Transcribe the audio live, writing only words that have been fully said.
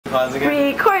Pause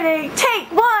again. Recording.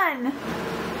 Take one.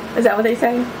 Is that what they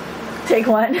say? Take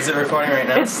one. Is it recording right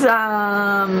now? It's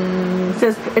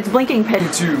says it's blinking pin.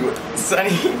 To sunny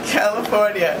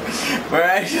California, where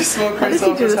I just smoked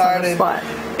myself retarded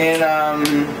in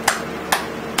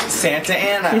Santa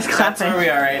Ana. He's That's clapping. where we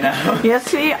are right now.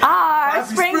 Yes, we are.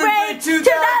 Happy Spring break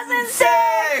 2006.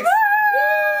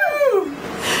 Woo!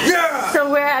 Yeah. So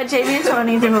we're at Jamie and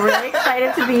Tony's, and we're really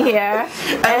excited to be here.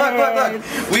 And look.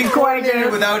 We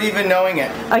coordinated without even knowing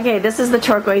it. Okay, this is the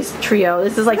turquoise trio.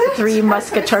 This is like the three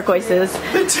Muscat turquoises.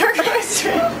 The turquoise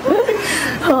trio.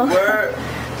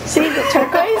 See the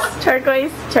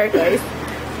turquoise.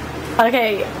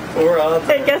 Okay. We're all.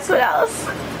 And guess what else?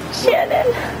 Shannon.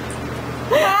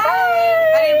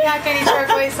 I didn't pack any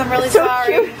turquoise. I'm really So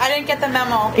sorry. cute. I didn't get the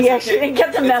memo. Yeah, she didn't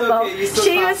get the memo. Okay.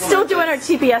 She was still doing her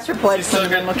TPS report. She's still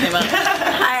good looking.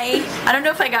 Hi. I don't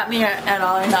know if I got me at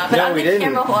all or not, but No, I'm we the didn't.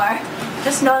 camera whore.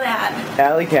 Just know that.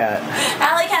 Alley Cat.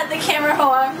 Allie had the camera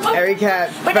whore. Harry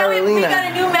Cat. But now we Carolina.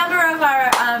 got a new member of our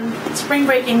spring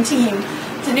breaking team.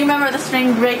 The new member of the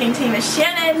spring breaking team is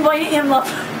Shannon Moynihan Love.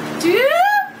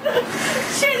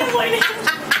 Shannon Moynihan.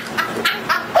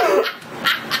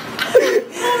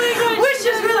 Oh my God,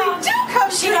 Wishes really do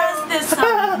come she true. has this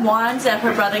wand that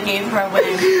her brother gave her when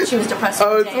she was depressed.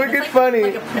 Oh, one it's day. wicked like, funny.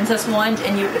 Like a princess wand,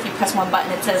 and if you press one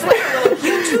button, it says like,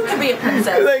 "You too can be a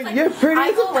princess." Like, you're pretty I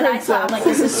as a go when I saw, I'm like,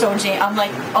 "This is so Jamie." I'm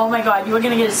like, "Oh my God, you were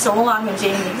gonna get so along with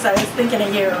Jamie," because I was thinking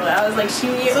of you. I was like,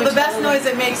 So the best noise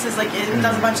it makes is like it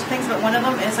does a bunch of things, but one of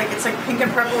them is like it's like pink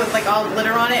and purple with like all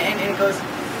glitter on it, and it goes,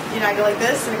 you know, I go like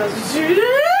this, and it goes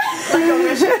like a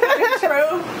wish is coming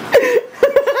true.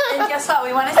 And guess what?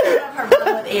 We want to set up her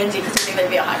brother with Angie because we think they'd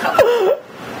be a hot couple.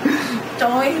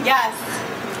 Don't we? Yes,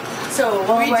 So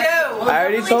we do. I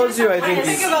already told you, I think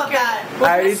Think about that.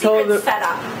 I already told the her-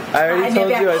 setup. I already told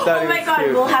you I thought oh it my was God,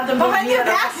 cute. we'll have them both Behind meet your at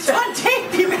a back, it's on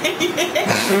tape, you idiot.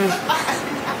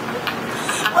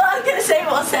 Well, I was gonna say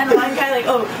we'll send one guy like,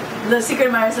 oh, the Secret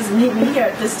Admirer says meet me here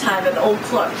at this time at the old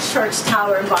Church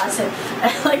Tower in Boston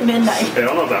at like midnight. Hey, I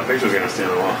don't know if that picture's gonna stay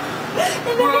on the wall. And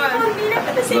then they both meet up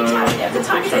at the same time. They have to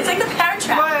talk. It's like the Parent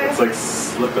Trap. It's like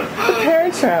slipping.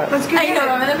 Parent Trap. Let's go. I know,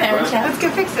 remember the Parent Trap? Let's go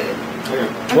fix it.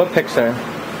 What picture?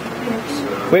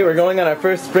 Wait, we're going on our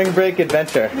first spring break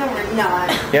adventure. No, we're not.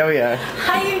 Yeah, we are.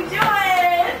 How you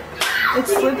doing?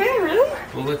 It's slipping, really?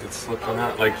 Well, look, it's slipping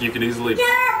out. Like you could easily. You're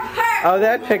hurt. Oh,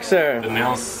 that picture. The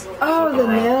nails. Oh, the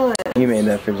nail. You made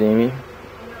that for Jamie.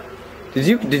 Did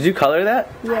you color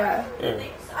that? Yeah. Yeah.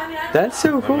 I mean, I That's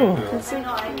so cool.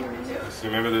 So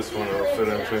maybe this one will fit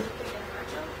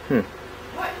into.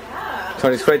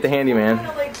 Tony's quite the handyman.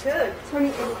 Like good.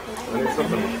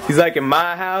 He's like, in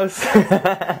my house.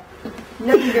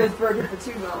 Nothing goes broken for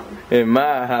too long. In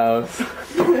my house.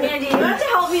 Andy, you have to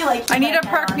help me like. I need to keep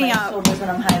perk that me on my up. shoulders when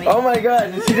I'm having. Oh my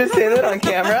God, did she just say that on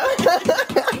camera?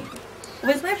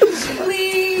 Where's my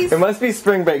please? It must be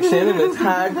spring break. Shannon is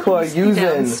hardcore using.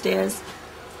 Downstairs.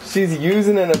 She's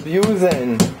using and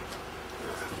abusing.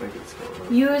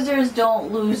 Users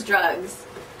don't lose drugs.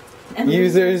 And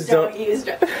Users don't- use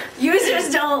drugs. Users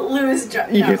don't lose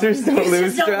drugs. Users don't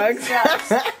lose drugs?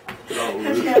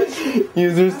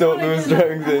 Users don't lose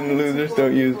drugs and losers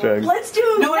don't use drugs. Let's do.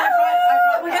 No, I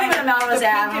brought We're gonna go to Melrose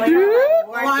Ave. pink and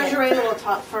We're lingerie little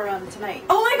top for tonight.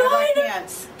 Oh my God!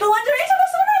 Pants. The lingerie top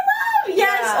is what I love.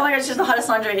 Yes. Yeah. Oh my God, it's just the hottest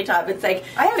lingerie top. It's like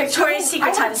I have Victoria's two. Secret I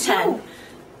have times two. 10.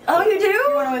 Oh, you do?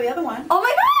 You want to wear the other one? Oh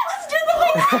my God! Let's do the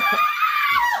whole.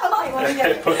 Oh,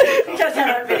 I Just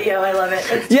on video. I love it.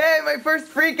 It's Yay, my first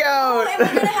freak out! and we're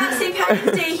gonna have St.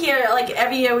 Patrick's Day here. Like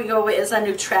every year we go with is a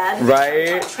new trad.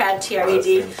 Right. Trad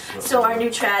TRAD. So our new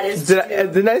trad is.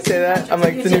 Didn't I say that? I'm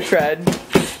like, the new trad.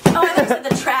 Oh, I thought you said the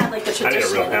trad, like the I need a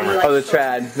tradition. real hammer. Oh, the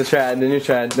trad, the new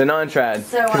trad, the non-trad.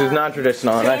 So, Because it's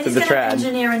non-traditional, and I said Andy's the gonna trad.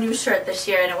 engineer a new shirt this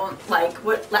year, and it won't like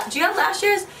what. Do you have last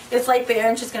year's? It's like bare,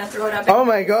 and she's gonna throw it up. Oh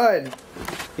my God.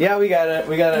 Yeah, we gotta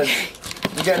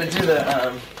do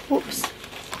the, Oops.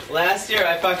 Last year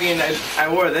I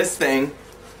wore this thing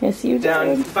Yes, you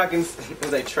down did. fucking,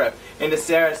 as I trip, into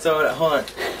Sarasota, hold on.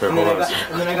 And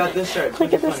then I got this shirt.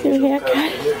 Look at this new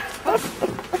haircut.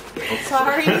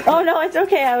 Sorry. Oh no, it's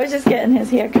okay. I was just getting his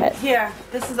haircut. Here,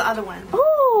 this is the other one.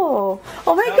 Oh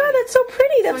my God, that's so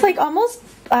pretty. That's like almost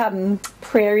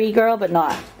prairie girl, but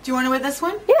not. Do you want to wear this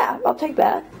one? Yeah, I'll take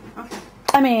that. Okay.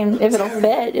 I mean, if it'll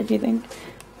fit, if you think.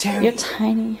 Terry. You're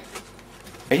tiny.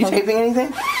 Are you taping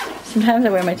anything? Sometimes I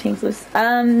wear my tanks loose.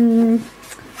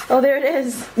 Oh, there it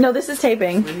is. No, this is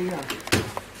taping. Where do you go?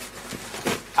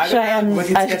 I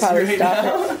should probably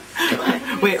stop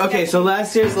it. Wait, okay, so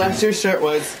last year's shirt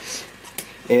was,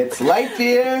 it's light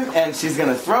beer, and she's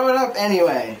gonna throw it up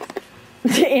anyway.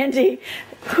 Andy,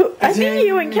 I think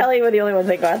you and Kelly were the only ones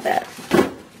that got that.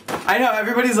 I know,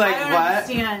 everybody's like, I don't what?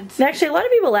 understand. And actually, a lot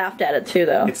of people laughed at it too,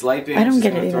 though. It's light beer. I don't She's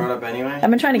get it gonna either. throw it up anyway. I've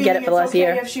been trying to get it for the last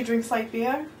year. If she drinks light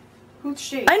beer, who's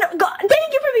she? I know. God,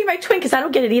 thank you for being my twin, because I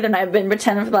don't get it either, and I've been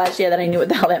pretending for the last year that I knew what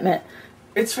the hell that meant.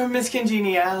 It's from Miss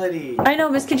Congeniality. I know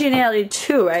Miss Congeniality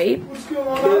too, right? What's going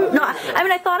on? No, I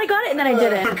mean I thought I got it and then I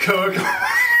didn't. Coke.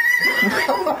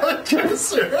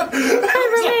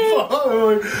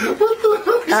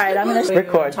 Alright, I'm gonna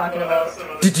record. Talking about.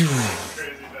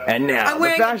 And now, I'm the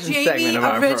wearing a fashion Jamie segment of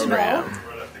our original. program.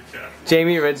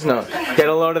 Jamie Original. Get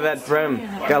a load of that brim.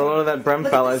 Get a load of that brim, Look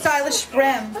at the fellas. stylish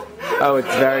brim. Oh, it's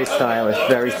very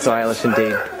stylish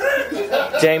indeed.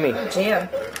 Jamie, Jam.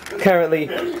 currently,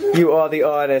 you are the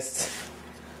artist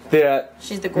that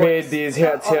She's the made gorgeous. these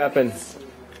hats happen.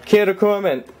 Care to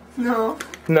comment? No,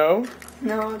 No?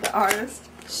 no, the artist.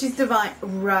 She's divine.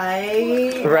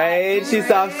 Right. Right? She's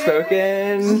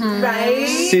soft-spoken. Right.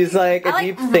 She's like a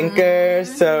deep thinker,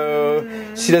 so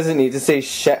she doesn't need to say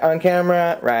shit on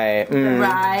camera. Right.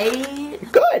 Right.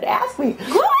 Good, ask me.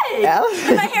 Good. Ask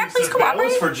Can my hair please That was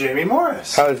cooperate? for Jamie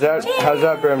Morris. How's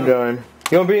that brim doing?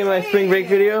 You wanna be in my spring break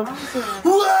video?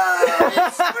 Whoa!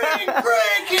 Spring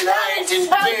break in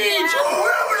Huntington Beach!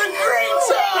 We're having a great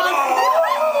time!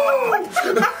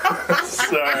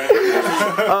 Sorry.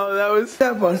 Oh, that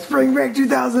was Spring Break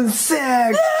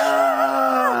 2006.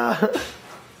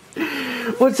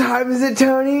 What time is it,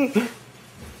 Tony?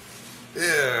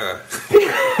 Yeah.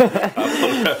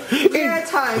 Yeah,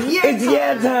 time. Yeah, It's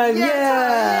yeah time.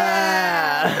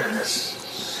 Yeah.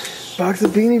 Box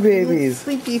of Beanie Babies.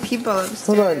 Sleepy people upstairs.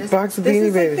 Hold on, box of Beanie This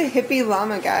is Babies. like the hippie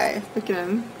llama guy. Look at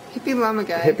him. Hippie llama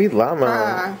guy. Hippie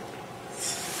llama.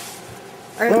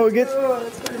 Alright, Oh, let's get- go.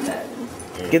 Let's go to bed.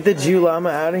 Get the Jew llama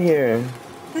out of here.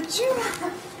 The Jew.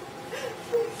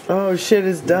 Oh shit,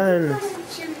 it's done. The Jew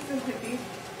is a hippie.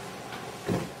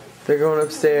 They're going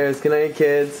upstairs. Good night,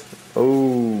 kids.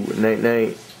 Oh, night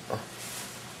night.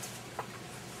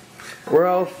 We're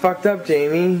all fucked up,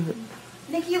 Jamie.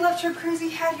 Nikki left her crazy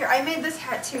hat here. I made this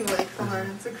hat too, like, for her.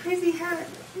 It's a crazy hat.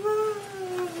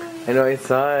 I know I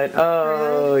saw it.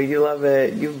 Oh, you love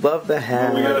it. You love the We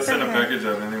hat. gotta send a package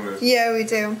out anyways. Yeah, we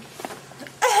do.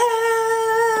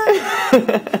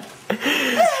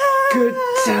 Good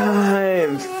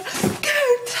times.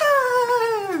 Good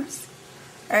times.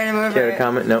 Alright, I'm over Care it. to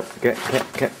comment? No.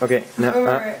 Okay. No.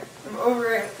 Over it. I'm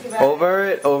over it.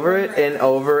 Goodbye. Over it, and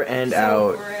over and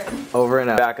out. Over it. Over and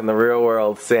out. Back in the real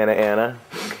world, Santa Ana.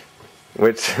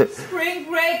 Which. Spring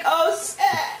break. Oh,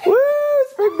 sick. Woo!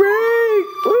 Spring break!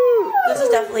 Woo! This is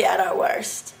definitely at our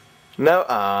worst. No,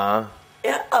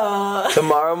 Yeah.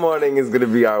 Tomorrow morning is gonna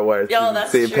be our worst. Yo,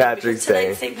 that's St. true. Patrick's because Day.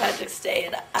 tonight's St. Patrick's Day,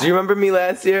 and Do you remember me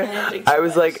last year? I think I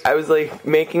was like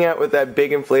making out with that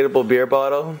big inflatable beer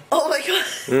bottle. oh my god.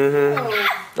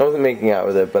 I wasn't making out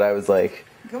with it, but I was like.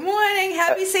 Good morning.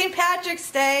 Happy St. Patrick's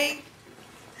Day.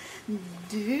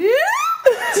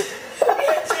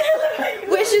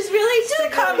 Wishes really do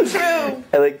come true.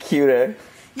 I like cuter.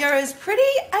 You're as pretty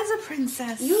as a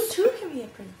princess. You too can be a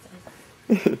princess.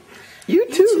 You You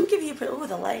too too. can be a princess. Oh,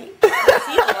 the light. I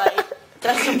see the light.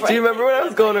 That's the bright. Do you remember when I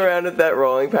was going around at that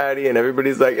rolling party and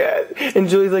everybody's like, eh, and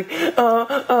Julie's like, it's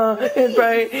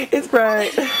bright, it's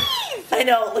bright. I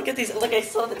know. Look at these. Look, I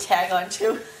still have the tag on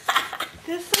too.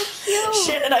 They're so cute.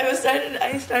 Shit, and I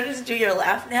started to do your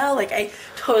laugh now. Like I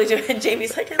totally do it. And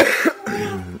Jamie's like,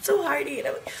 it's so hardy. And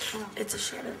I'm like, it's a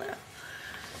Shannon laugh.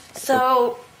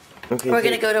 So Okay, we're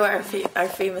gonna go to our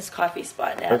famous coffee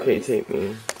spot now. Okay, take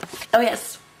me. Oh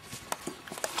yes.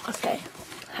 Okay.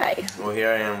 Hi. Well, here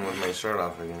I am with my shirt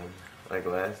off again, like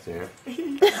last year.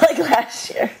 Like last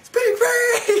year. Spring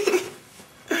break!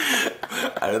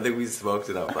 I don't think we smoked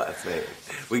enough last night.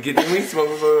 Didn't we smoke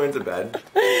before we went to bed?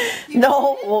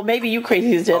 No. Well, maybe you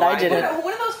crazies did. Oh, I I didn't. did.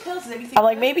 What are those pills? Is anything I'm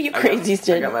like, maybe you crazies I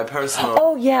did. got my personal.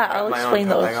 Oh yeah, I'll my explain own,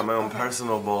 those. I got my own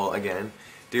personal bowl again.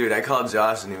 Dude, I called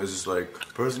Josh and he was just like,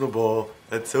 personal bowl,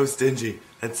 that's so stingy.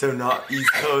 That's so not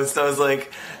East Coast. I was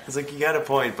like, you got a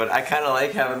point, but I kind of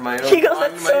like having my own. He goes, on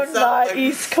that's so myself." not Like,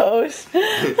 East Coast.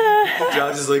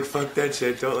 Josh is like, fuck that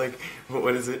shit. Don't like,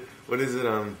 what is it?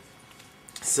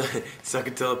 Suck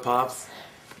it till it pops.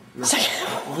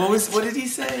 What did he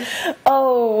say?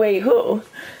 Oh wait, who?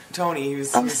 Tony, he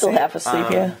was. I'm still half asleep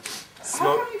here.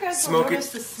 How come you guys don't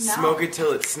notice the smell? Smoke it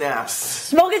till it snaps.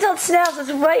 Smoke it till it snaps.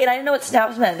 That's right. And I didn't know what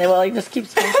snaps meant. They were like, just keep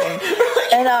smoking.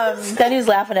 And then he was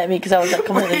laughing at me because I was like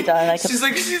completely done. I kept, She's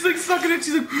like sucking it.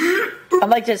 She's like, I'm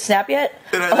like, did it snap yet?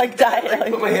 and I'm like, died. I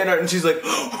put my hand out and she's like,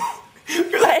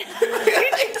 you're like,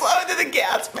 blow into the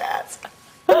gas mask.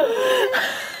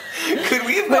 Could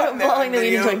we have we're blowing the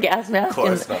weed into a gas mask. Of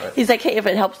course and not. he's like, hey, if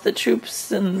it helps the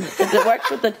troops and if it works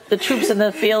with the troops in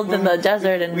the field in the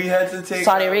desert and We had to take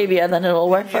Saudi Arabia, then it'll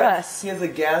work for us. He has a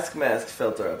gas mask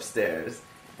filter upstairs,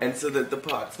 and so that the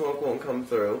pot smoke won't come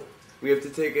through, we have to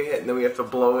take a hit, and then we have to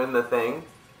blow in the thing.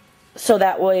 So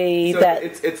that way So that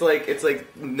it's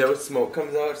like no smoke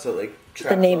comes out, so like the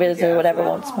traps neighbors all the or whatever gas.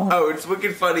 won't smoke. Oh, it's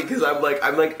wicked funny because I'm like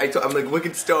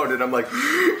wicked stoned, and I'm like,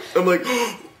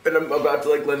 and I'm about to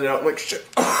like let it out. I'm like, shit.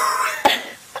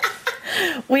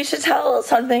 We should tell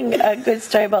a good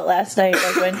story about last night,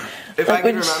 like when If I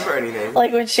can remember anything.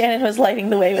 like when Shannon was lighting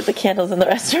the way with the candles in the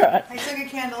restaurant. I took a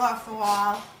candle off the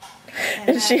wall, and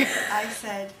And then she- I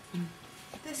said,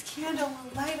 "This candle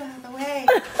will light the way,"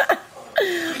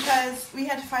 because we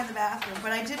had to find the bathroom.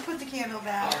 But I did put the candle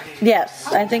back. Yes,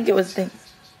 I think it was the.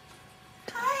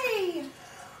 Hi.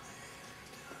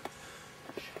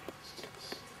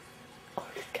 Oh,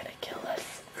 he's gonna kill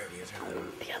us.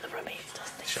 The other roommate still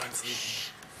thinking. Shh.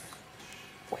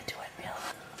 We're doing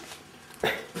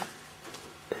real.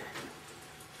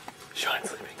 Sean's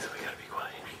sleeping, so we gotta be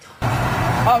quiet.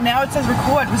 Oh, now it says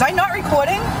record. Was I not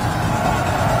recording?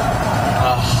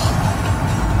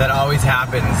 That always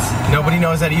happens. Nobody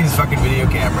knows how to use fucking video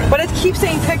cameras. But it keeps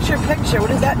saying picture. What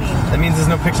does that mean? That means there's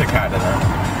no picture card in there.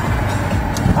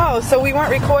 Oh, so we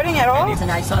weren't recording at all? And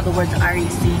I saw the words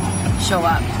REC show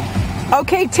up.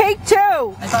 Okay, take 2.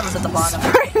 I thought it was at the bottom.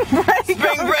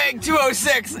 Spring break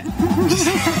 206.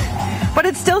 But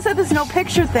it still said there's no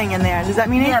picture thing in there. Does that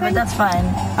mean anything? Yeah, but that's fine.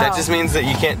 That just means that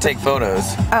you can't take photos.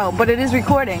 Oh, but it is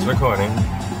recording. Recording.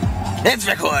 It's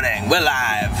recording. We're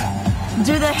live.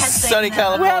 Do the head thing. Sunny now.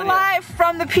 California. We're live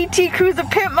from the PT Cruiser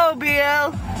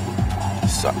Pitmobile.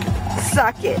 Suck it.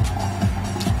 Suck it.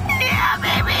 Yeah,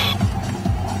 baby.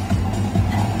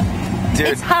 Dude.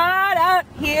 It's hot out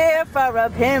here for a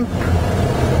pimp.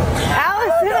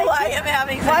 Allison, I am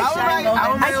having such Why a should shy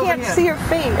moment. I can't see your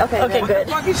face. Okay, Okay, good.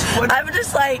 What I'm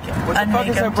just like the fuck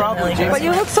is her problem, Jason? But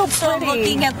you look so So I'm pretty.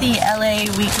 looking at the LA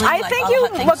Weekly. I like, think all you the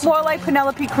hot things look to more do. like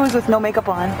Penelope Cruz with no makeup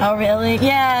on. Oh really?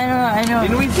 Yeah, I know.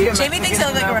 Didn't we see a Jamie thinks I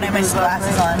Mexican look like when I have my Penelope Cruz last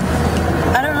glasses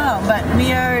on. I don't know, but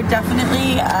we are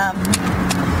definitely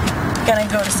gonna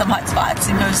go to some hot spots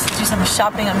and go do some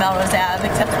shopping on Melrose Ave.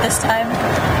 Except this time,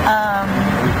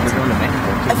 We're going to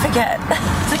Mexico. I forget.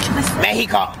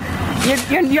 Mexico.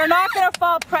 You're not gonna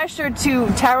fall pressure to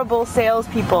terrible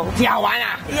salespeople.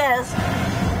 Tijuana. Yes,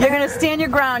 You're gonna stand your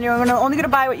ground. You're only gonna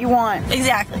buy what you want.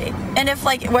 exactly. And if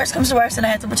like worst comes to worst, and I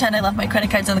have to pretend I left my credit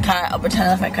cards in the car, I'll pretend I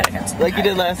left my credit cards in the Like you car.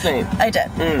 did last night. I did.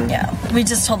 Yeah. We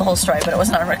just told the whole story, but it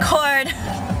wasn't on record.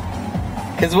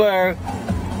 Because we're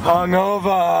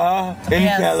hungover in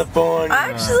Yes. California.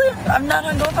 Actually, I'm not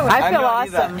hungover. I I'm feel not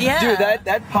either. awesome. Yeah. Dude,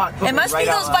 that pot put It me must right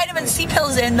be those out vitamin last C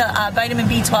pills in the vitamin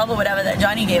B12 or whatever that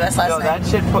Johnny gave us last night. No, night. that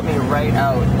shit put me right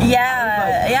out.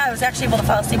 Yeah, I was actually able to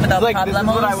fall asleep without Like, this is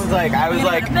problemos. what I was like. I was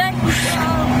like,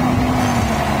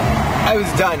 I was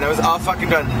done. I was all fucking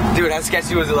done. Dude, how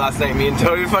sketchy was it last night? Me and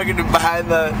Tony fucking behind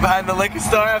the liquor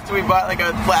store after we bought like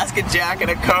a flask of Jack and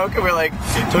a Coke, and we're like,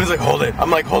 Tony's like, hold it. I'm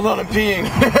like, hold on, I'm peeing.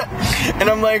 And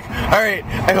I'm like, all right.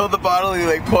 I hold the bottle and he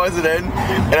like pours it in,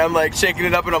 and I'm like shaking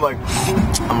it up, and I'm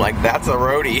like, that's a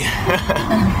roadie.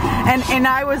 And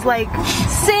I was like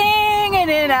singing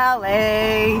in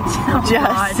LA,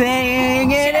 just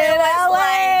singing in It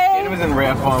LA. was in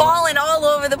rare form. Falling all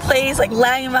over the place, like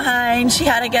lagging behind. She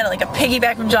had to get like a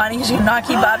piggyback from Johnny because she could not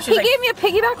keep up. She He was, like, gave me a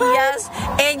piggyback ride. yes,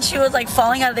 and she was like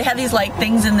falling out. They had these like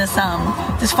things in this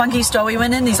funky store we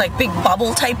went in, these like big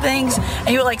bubble type things, and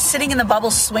you were like sitting in the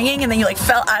bubble swinging, and then you like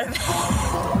fell out of it.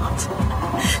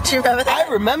 Do you remember that?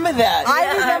 I remember that.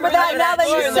 I remember that now that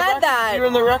you said that. You were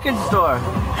in the record store.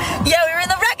 Yeah, we were in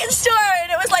the record store,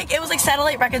 and it was like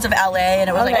satellite records of LA, and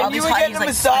it was like all And you these were hotties getting a like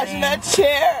massage sweating. in that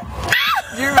chair.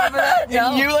 Do you remember that? No.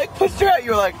 And you like pushed her out.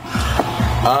 You were like,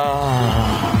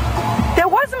 There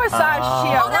was a massage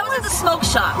chair. Oh, that was at the smoke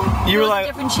shop. You There were was like, a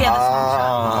different chair at the smoke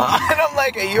shop. and I'm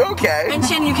like, are you okay? And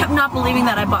Shannon, you kept not believing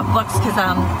that I bought books because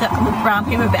the brown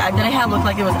paper bag that I had looked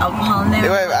like there was alcohol in They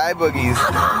there. have eye boogies.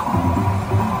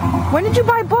 When did you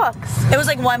buy books? It was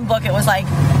like one book. It was like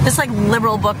this like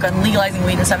liberal book on legalizing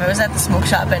weed and stuff. It was at the smoke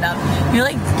shop, and you're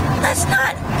like, that's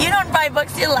not. You don't buy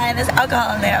books. You're lying. There's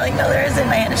alcohol in there. Like, no, there isn't.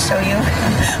 I had to show you.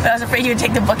 But I was afraid you would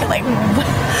take the book and like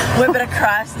whip it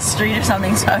across the street or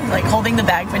something. So I was like holding the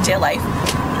bag for dear life.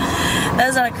 That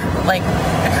is not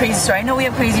a crazy story. I know we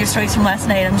have crazier stories from last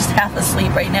night. I'm just half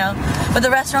asleep right now. But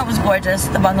the restaurant was gorgeous.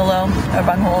 The bungalow or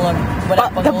bunghole or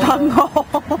whatever. The bunghole.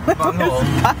 Bunghole.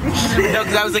 No,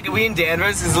 because I was like, are we in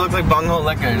Danvers? Because it looked like bunghole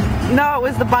liquor. No, it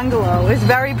was the bungalow. It was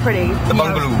very pretty. The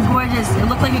bungalow. Gorgeous. It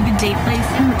looked like a good date place.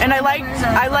 And I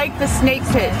like the Snakes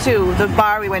Hit too. The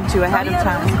bar we went to ahead of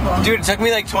time. Cool. Dude, it took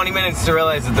me like 20 minutes to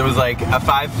realize that there was like a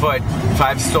 5-foot,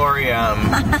 5-story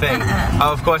thing.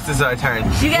 Oh, of course, this is our turn.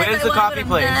 Where's the coffee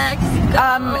place?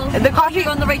 The coffee. You're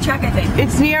on the right track, I think.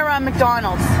 It's near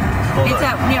McDonald's. It's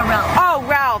out near Ralph. Oh,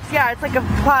 Ralph's. Yeah, it's like a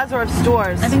plaza of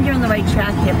stores. I think you're on the right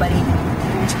track here, buddy.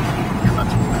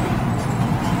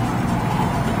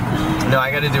 No, I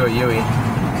gotta do a Yui.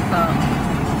 Oh.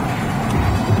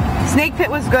 Snake Pit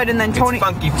was good, and then Tony. It's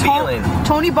funky feeling.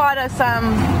 Tony bought us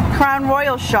Crown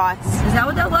Royal shots. Is that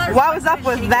what that was? What was up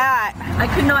with that? I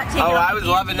could not take it. Oh, off I was the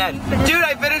loving that. Andy. Dude,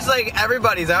 I finished like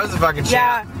everybody's. I was a fucking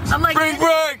champ. Yeah. I'm like, Bring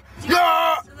break!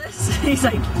 Yeah! He's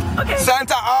like, okay.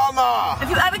 Santa Ana! If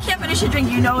you ever can't finish a drink,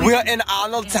 you know. We're in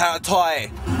Arnold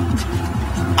territory.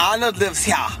 Arnold lives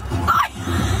here.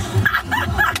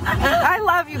 I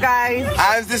love you guys.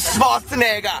 I'm the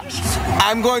Schwarzenegger.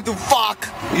 I'm going to fuck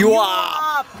you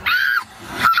up.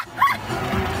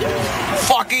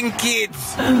 Fucking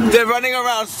kids. They're running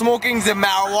around smoking the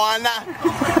marijuana,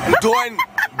 blowing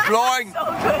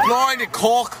the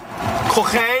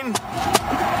cocaine,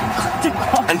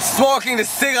 and smoking the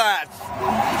cigarettes.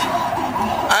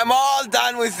 I'm all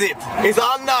done with it. It's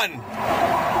all done.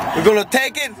 We're gonna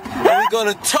take it and we're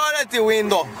gonna turn at the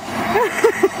window.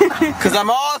 Cause I'm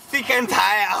all sick and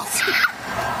tired.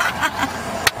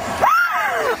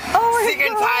 Sick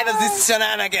and tired of these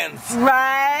shenanigans.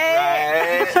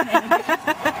 Right.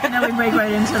 And then we break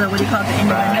right into the, what do you call it, the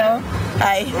innuendo?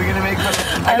 We're gonna make fun.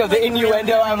 I know the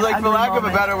innuendo. I'm like, for lack of a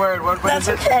better word, what That's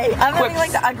is it? okay. I'm having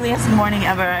like the ugliest morning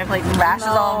ever. I have like rashes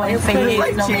all over my face. Can this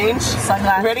light change?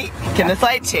 Sunglasses. Ready? Can this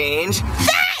light change?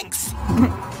 Thanks!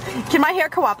 Can my hair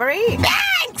cooperate?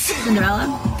 Thanks!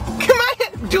 Cinderella? Come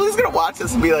on! Julie's gonna watch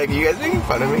this and be like, you guys making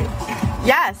fun of me?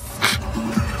 Yes.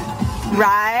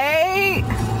 Right.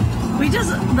 We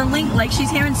just, the link, like she's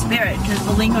here in spirit because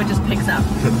the lingo just picks up.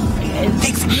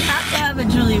 You have to have a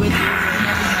Julie with you in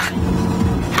every moment.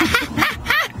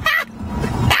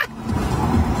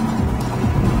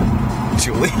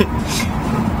 Julie?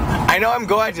 I know I'm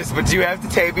gorgeous, but do you have to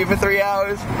tape me for 3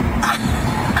 hours?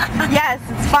 Yes,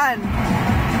 it's fun.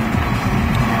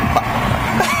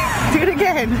 Do it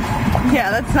again.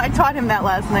 Yeah, I taught him that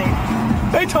last night.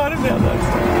 I taught him that last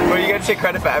time. Well, you gotta take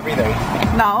credit for everything.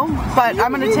 No, but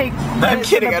I'm gonna take I'm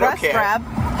kidding, the I don't breast care. grab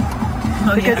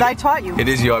because I taught you. It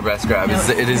is your breast grab.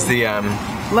 It is the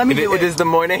Let me do it. It is the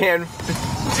Moynihan.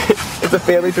 It's a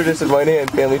family tradition, Moynihan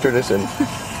family tradition.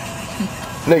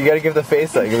 No, you gotta give the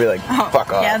face though. You can be like,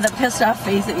 fuck off. Yeah, the pissed off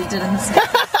face that you did in the sky.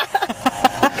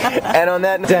 And on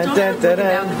that,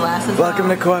 welcome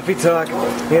to Coffee Talk.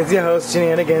 Here's your host,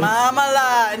 Shenanigans.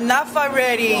 Mamala, enough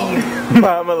already.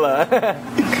 Mamala.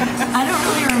 I don't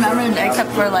really remember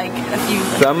except for like a few.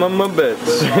 Like, Some of my bitch.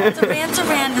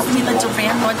 Duran, this me the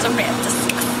Duran, more Duran,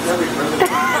 What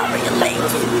are you like?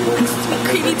 Sweet,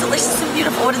 creamy, delicious, and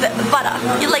beautiful. What is it? Butter.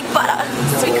 You like butter?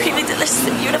 Sweet, creamy, delicious,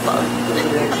 and beautiful.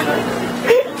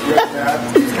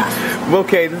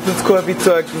 Okay, this is Coffee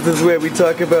Talk. This is where we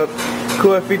talk about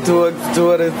coffee talks,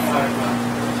 daughters,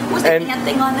 Was the hand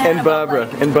thing on there? and Barbara.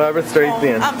 And Barbara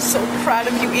Streisand. I'm so proud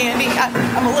of you, Andy.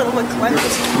 I'm a little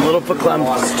verklempt. A little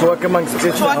verklempt. Talk amongst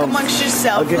yourself. Talk amongst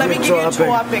yourself. Let me give you a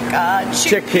topic.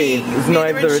 Chickpea is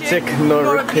neither a chick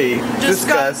nor a pea.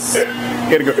 Discuss.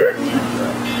 Gotta go.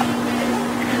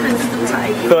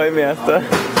 Toy master.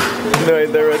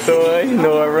 Neither a toy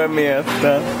nor a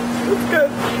master.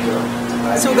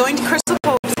 So we're going to Crystal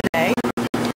Cove today.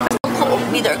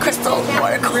 Cove, neither a crystal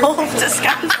nor a cove.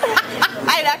 Discuss.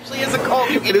 It actually is a cove.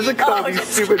 It is a cove, you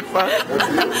stupid fuck.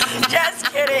 Just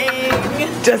kidding.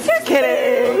 Just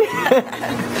kidding.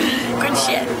 Good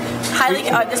shit. Highly,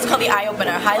 this is called the eye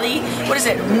opener. Highly, what is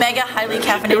it? Mega highly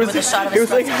caffeinated with a shot of espresso. It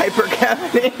was like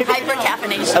hyper-caffeinated.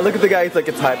 Hyper-caffeination. I look at the guy, he's like,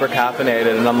 it's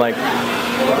hyper-caffeinated, and I'm like,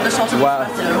 With a shot of wow.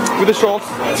 espresso. With the Schultz.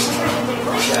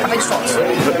 A big Schultz.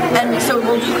 And so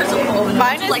we'll do Crystal Cove and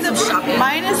Mine we'll do, like some shopping.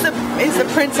 Mine is the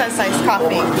princess iced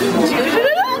coffee.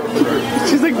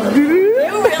 She's like, You really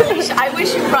I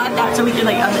wish you brought that so we could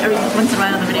like every once in a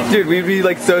while on the video. dude, we'd be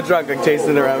like so drunk, like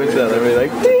chasing around each other. We'd be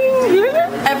like,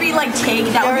 Every like take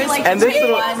that would be like and this 3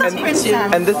 little ones, 2.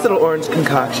 and this little orange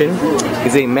concoction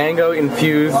is a mango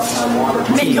infused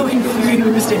tea. Mango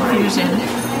infused infusion.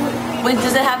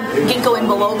 does it have ginkgo and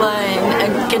biloba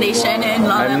and Ganeshan and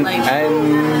all that like?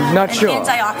 I'm not sure.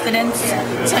 Antioxidants.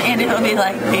 So Andy will be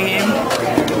like, babe,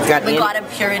 the god of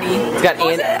purity. It's got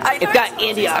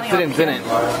antioxidants in it.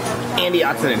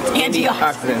 Antioxidants.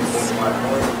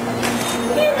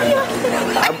 I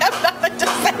have nothing to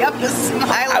say. I'm just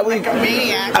smiling like a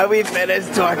maniac. Are we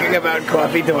finished talking about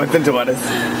coffee, donuts, and daughters?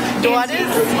 Daughters?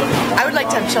 I would like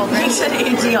to have children. He said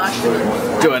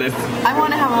antioxidants. Daughters. I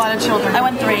want to have a lot of children. I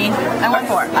want 3. I want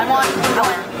 4. I want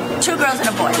 2 girls and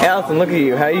a boy. Allison, look at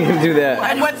you. How are you gonna do that?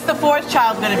 And what's the 4th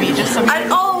child going to be? Just some.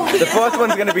 The 4th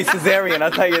one's gonna be cesarean.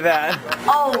 I'll tell you that.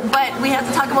 Oh, but we have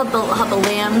to talk about how the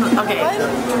lamb. Okay.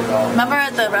 Remember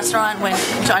at the restaurant when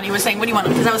Johnny was saying, "What do you want?"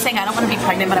 Because I was saying I don't want to be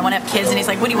pregnant, but I want to have kids, and he's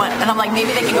like, "What do you want?" And I'm like,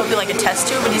 "Maybe they can go through like a test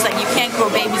tube." And he's like, "You can't grow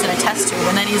babies in a test tube."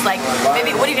 And then he's like,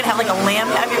 "Maybe what are you gonna have like a lamb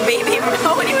have your baby?"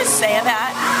 Remember when he was saying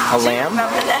that? A lamb?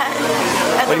 Remember that?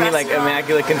 What do you mean, like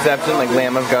immaculate conception, like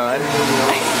Lamb of God?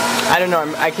 I don't know.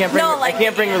 I can't bring. I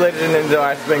can't bring religion into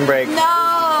our spring break. No.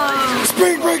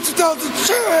 Spring break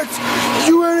 2006.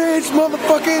 UNH,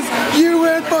 motherfuckers.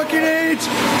 UNH.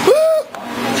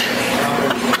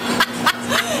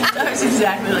 That was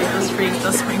exactly like those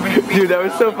spring break. Dude, that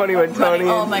was so funny when Tony,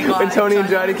 oh my God, when Tony and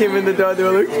Johnny came in the door. They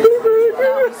were like, so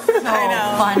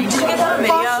funny. Did you get that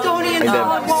video? Bostonians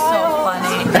gone wild. So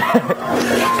funny.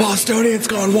 Bostonians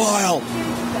gone wild.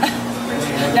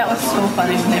 That was so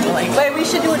funny when they were like, Wait, we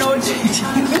should do an ode to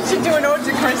Kristen. We should do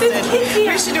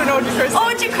an ode to Kristen.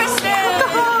 "Oh, to Kristen!"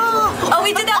 Oh,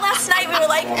 we did that last night. We were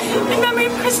like, "Remember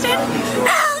Kristen?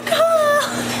 Alcohol!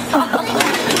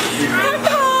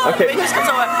 Alcohol!" Okay. And just comes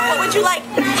over, "What would you like?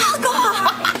 Alcohol!"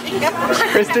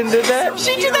 Kristen did that?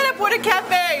 She did that at Border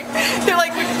Cafe. They're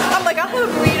like, I'm like, I'll have a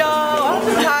burrito, I'll have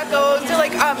some tacos. They're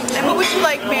like, and what would you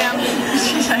like, ma'am?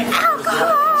 She's like,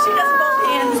 "Alcohol!" She does both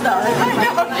hands though. I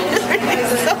know,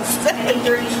 it's so sad.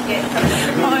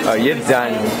 Oh, you're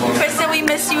done. Kristen, we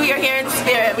miss you. You're here in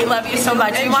spirit. We love you so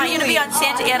much. We want you to be on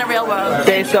Santa Ana Railroad.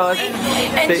 Stay sauce.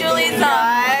 And Julie's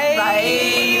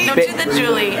bye. No, do the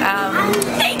Julie.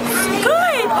 Thanks.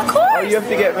 Good. Of course. Oh, you have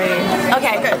to get me.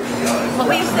 Okay. What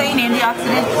were you saying?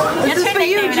 Antioxidant? This is for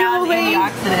you, Julie.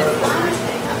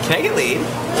 Antioxidant. Can I get lead?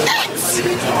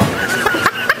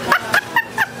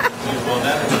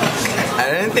 I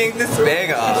didn't think this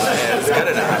big is good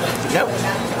enough. Nope.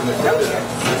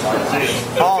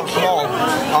 Oh, small.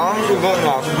 I'm good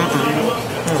enough.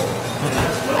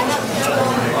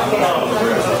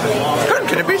 Good.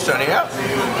 Can it be sunny out? Of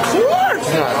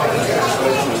course not.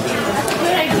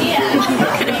 Good idea.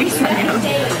 Could it be sunny out?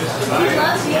 Good.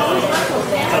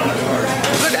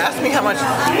 Ask me how much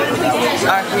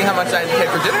I paid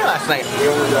for dinner last night.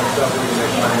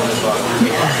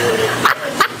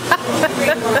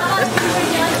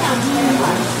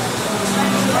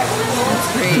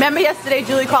 Remember yesterday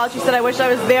Julie called, she said, "I wish I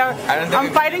was there.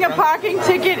 I'm fighting a parking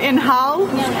ticket in Hull."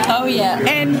 Oh yeah.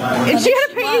 And she had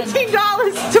to pay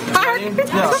 $18 to park to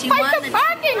fight the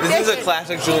parking ticket. This is a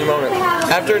classic Julie moment.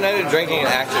 After a night of drinking and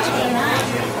acting,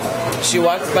 she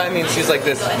walks by me and she's like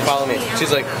this, follow me.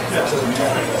 She's like,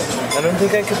 "I don't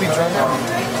think I could be drunker."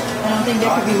 I don't think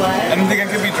there could be what? I don't think I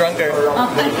could be drunker. Oh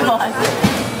my God.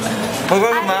 Look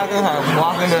at the mountain,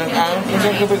 walking in. I don't think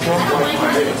I could be drunker.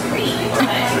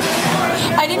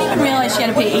 I didn't even realize she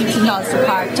had to pay $18 to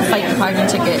park to fight the parking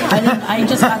ticket. I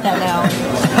just got that now.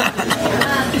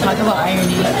 Talk about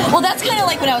irony. Well, that's kind of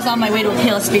like when I was on my way to a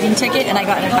Taylor speeding ticket and I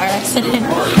got in a car accident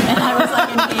and I was like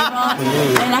in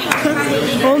Haverhill and I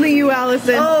Only you,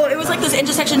 Allison. Oh, it was like this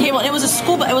intersection in Haverhill. It was a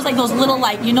school, but it was like those little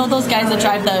like those guys that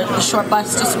drive the short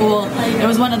bus to school. It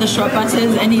was one of the short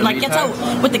buses and he like gets out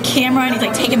with the camera and he's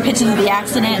like taking pictures of the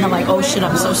accident and I'm like, oh shit,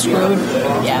 I'm so screwed.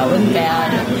 Yeah, it was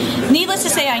bad. Needless to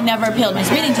say, I never appealed my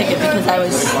speeding ticket because I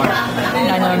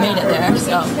never made it there.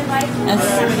 So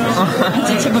that's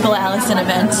a typical Allison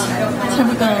event.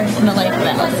 Typical in the life of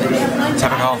Allison.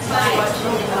 Typical.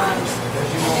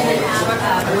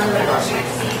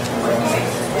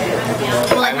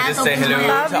 Well, I would just say hello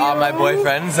to all my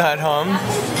boyfriends at home.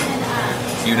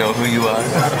 You know who you are.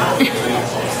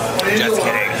 Just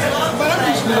kidding.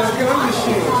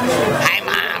 Hi,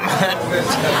 Mom.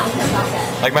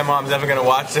 Like my mom's never gonna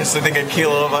watch this. I think I'd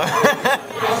keel over.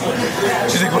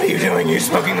 She's like, "What are you doing? You're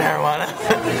smoking marijuana."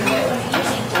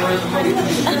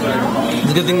 It's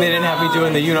a good thing they didn't have me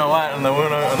doing the you know what and the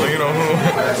you know who.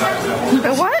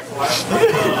 The what?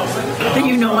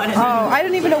 You know what? Oh, I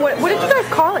didn't even know what did you guys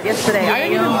call it yesterday? I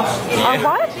didn't even.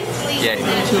 What? Yeah.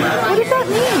 What does that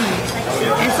mean?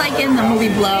 It's like in the movie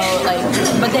Blow, like,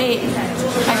 but they.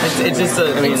 It's just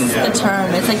it's the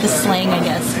term. It's like the slang, I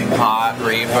guess. Pot,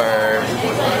 reefer,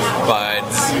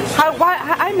 buds.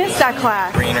 I I missed that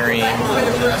class. Greenery.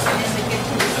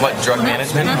 What, drug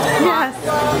management? Yes.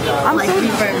 I'm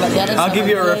so I'll give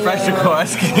you a refresher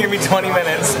course. Give me 20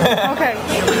 minutes. okay.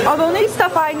 Oh, the only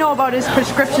stuff I know about is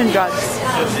prescription drugs.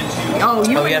 Oh,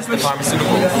 you yes, the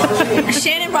pharmaceuticals.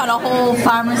 Shannon brought a whole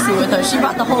pharmacy with her. She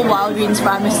brought the whole Walgreens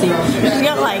pharmacy. She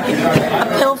got like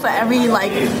a pill for every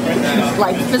like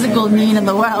physical need in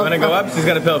the world. You wanna go up? She's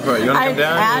got a pill for it. You wanna come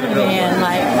down? Advocate,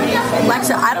 like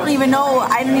Lexa, I don't even know.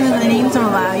 I didn't even know the names of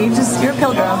them. You're a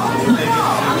pill girl.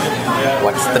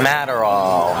 What's the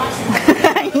Matterall?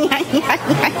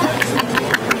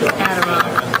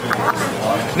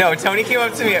 No, Tony came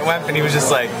up to me at WEMP and he was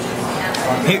just like,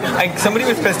 somebody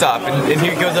was pissed off and he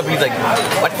goes up and he's like,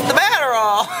 what's the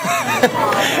Matterall?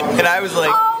 And I was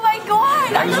like, oh my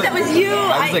god, I thought that was you.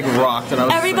 I was like rocked and I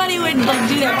was everybody would like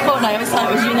do that quote and I always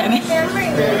thought it was you that made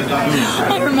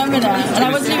I remember that. And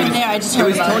I wasn't even there, I just heard it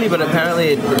was about Tony, but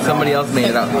apparently somebody else made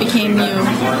it up. It became you.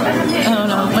 I don't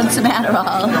know. What's the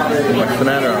Matterall? What's the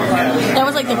Matterall? That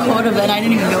was like the quote of it. I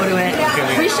didn't even go to it.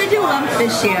 We should do lump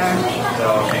this year.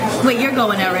 Wait, you're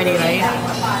going already, right?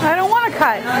 I don't want to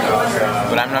cut.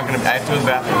 But I'm not gonna. I have to go to the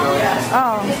bathroom.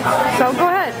 Oh, so go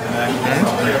ahead.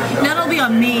 No, it'll be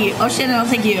on me. Oh shit, I'll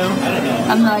take you.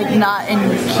 I'm like not in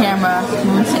camera.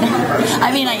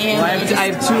 I mean, I am. Well, I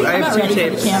have two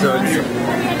tapes,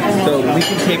 so we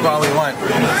can tape all we want.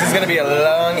 This is gonna be a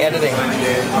long editing.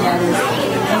 Yeah, it is.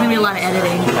 There's gonna be a lot of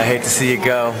editing. I hate to see you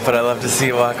go, but I love to see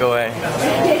you walk away.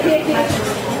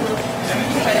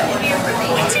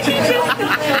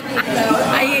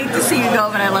 I hate to see you go,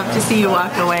 but I love to see you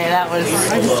walk away. That was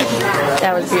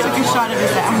beautiful. Took a shot of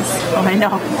his ass. Oh, I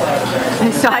know.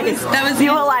 That was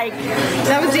you were like,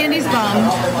 that was Andy's bum.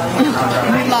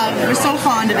 We're so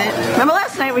fond of it. Remember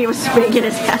last night when he was spanking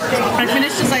his ass? I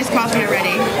finished his iced coffee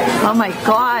already. Oh my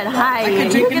god, hi.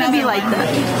 You're gonna be like the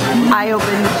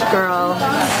eye-open girl.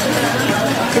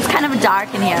 It's kind of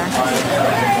dark in here.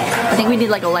 I think we need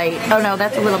like a light. Oh no,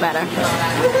 that's a little better.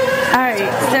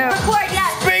 Alright, so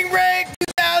Spring Break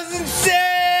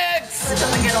 2006!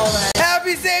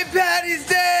 Happy St. Patty's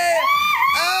Day!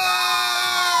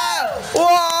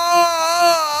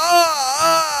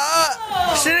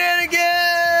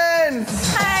 Shenanigans!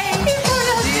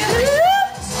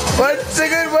 What's the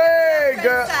good word,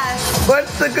 girl?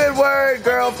 What's the good word,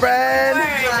 girlfriend?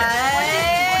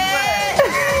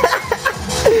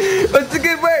 What's the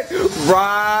good word?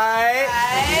 Right.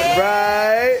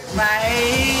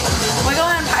 We're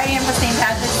going on partying for St.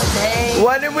 Patrick's Day.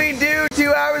 What did we do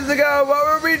 2 hours ago? What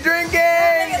were we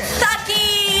drinking?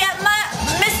 Sake at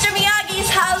Mr. Miyagi's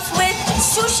house with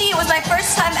sushi. It was my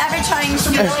first time ever trying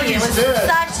sushi. It was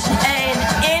such an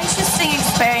interesting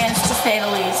experience, to say the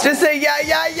least. Just say yeah,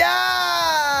 yeah,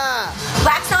 yeah.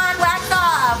 Wax on, wax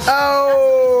off.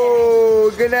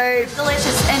 Oh, good night.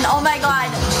 Delicious. And oh my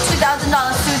god,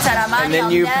 $2,000 suits at Armani.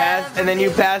 And then you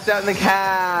passed out in the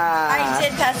car. I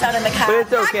did pass out in the car. But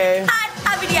it's okay.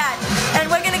 And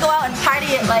we're gonna go out and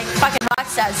party at like fucking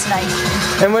Rockstars tonight.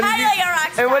 And what Party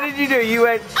did you do? You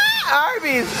went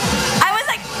Arby's. I was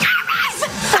like, Arby's!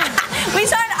 We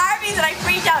saw an Arby's and I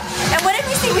freaked out. And what did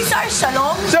we see? We saw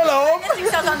Shalom. Shalom. I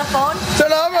think I was on the phone.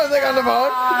 Shalom, I was like on the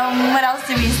phone. What else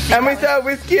did we see? And we saw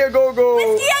Whiskey a Go Go.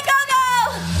 Whiskey a Go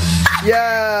Go!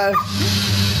 Yeah.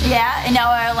 Yeah, and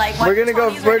now we're like, we're gonna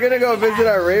go visit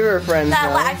our raver friends.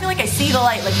 I feel like I see the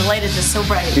light. Like the light is just so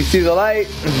bright. You see the light?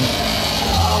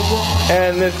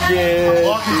 And this kid.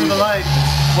 Walk into the light.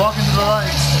 Walk into the light.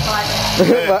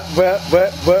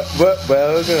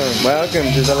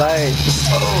 Welcome to the light.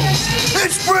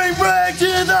 It's Spring Break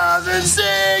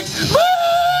 2006. Woo!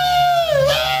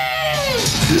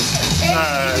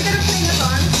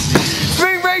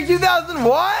 Spring Break 2000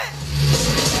 what?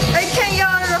 I can't get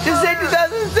on it. Just say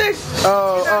 2006.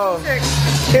 Oh.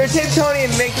 Here, take Tony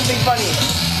and make something funny.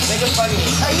 Make it funny.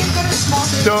 Are you good at small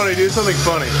things? Tony, do something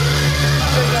funny.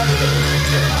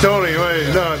 Tony,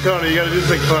 wait, no, Tony, you gotta do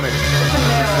something funny.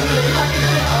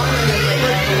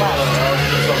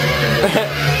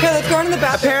 Here, let's go into the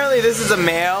bathroom. Apparently this is a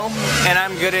male, and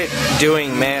I'm good at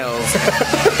doing males.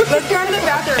 Let's go into the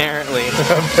bathroom. Apparently.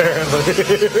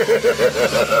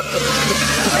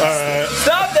 Alright.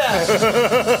 Stop that!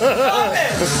 Stop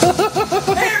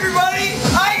it! Hey everybody!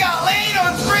 I got laid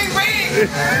on spring break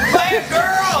by a girl!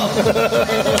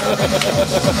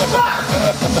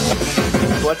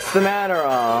 What's the matter,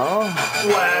 all?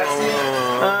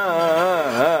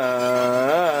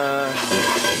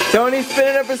 Tony's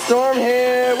spinning up a storm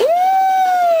here. Woo!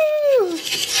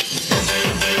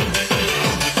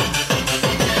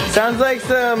 Sounds like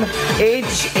some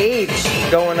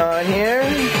HH going on here.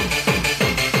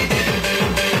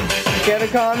 Care to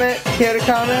comment? Care to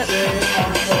comment?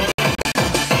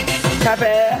 Happy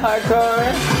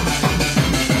hardcore.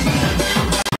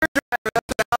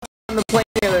 On the plane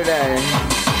the other day.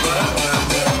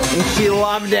 And she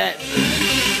loved it.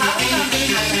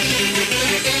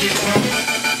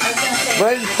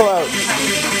 What is float?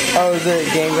 Oh, is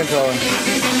it game control?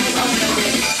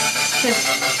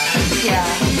 Yeah,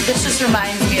 this just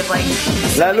reminds me of like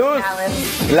La luz.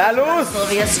 La luz.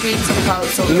 Sylvia Street, something called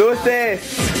Sylvia. Luces.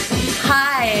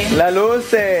 Hi. La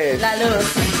luces. La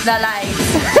luz. La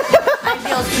lights. Ay,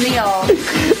 Dios mío.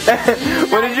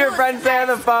 What did your friend say on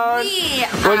the phone?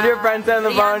 What did your friend say on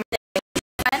the phone?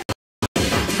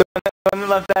 The one that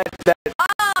left that.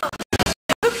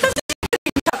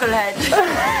 Chocolate.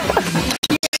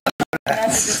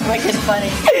 That's just wicked funny.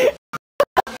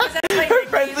 Her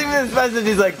friend's leaving this message.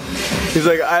 He's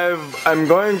like, I'm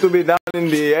going to be down in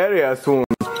the area soon.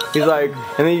 He's like,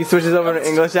 and then he switches over to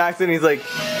English accent. He's like,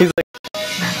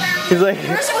 First it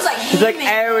was like,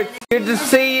 oh, it's good to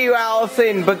see you,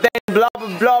 Allison. But then blah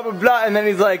blah blah blah blah, and then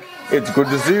he's like, it's good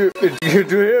to see you. It's good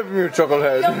to hear from you,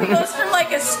 Chucklehead. no, he goes from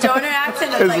like a stoner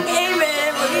accent of like, hey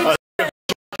man, what are you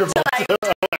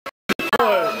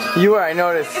doing? You were, I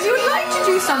noticed. If you would like to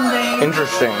do something.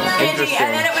 Interesting. And then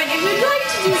it went, if you'd like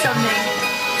to do something.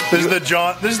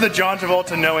 This is the John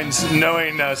Travolta knowing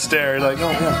stare. Like,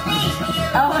 oh yeah.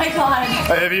 Oh my god.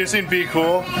 Have you seen Be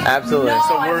Cool? Absolutely. No, It's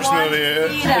the I worst want movie. to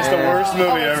see It's the that. worst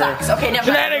movie it ever. Sucks. Okay,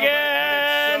 never mind.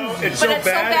 Shenanigans! It's But so it's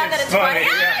so bad that it's it's funny. I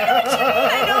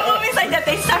know movies like that,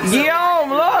 they suck so Guillaume,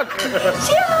 look!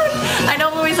 bad. I know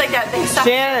movies like that, they suck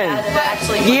Shannon. so bad that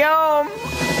actually. Guillaume!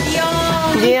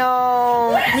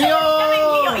 Guillaume!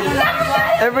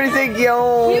 Everybody say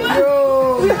Guillaume! We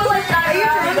were like that.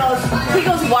 He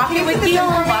goes walking with you,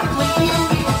 walking with you.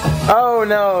 Oh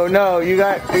no, you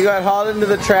got hauled into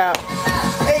the trap.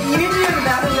 Hey, you need to do the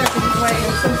bathroom there because it's like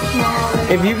it's so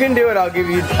small. If you can do it, I'll give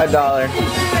you $1. I'll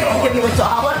give you $1.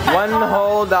 $1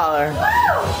 whole. Let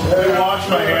me wash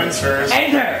my hands first.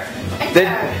 Enter!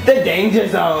 The danger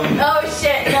zone. Oh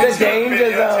shit. The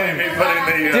danger zone.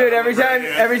 Dude, every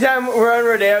time we're on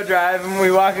Rodeo Drive and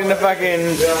we walk into like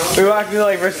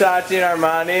Versace and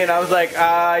Armani, and I was like,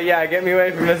 yeah, get me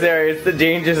away from this area. It's the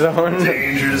danger zone.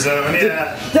 Danger zone,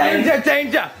 yeah. Danger,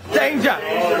 danger, danger,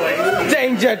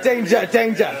 danger, danger,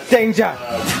 danger, danger,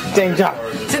 danger.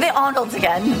 To the Arnold's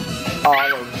again.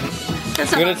 Autumn. You're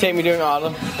gonna take me doing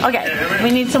autumn? Okay,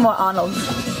 we need some more Arnold's.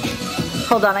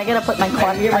 Hold on, I gotta put my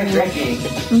coffee.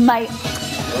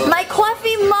 My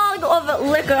coffee mug of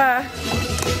liquor.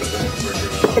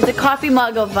 It's a coffee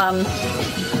mug of hot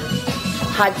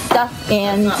stuff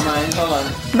and Hold on.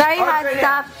 very hot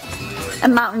stuff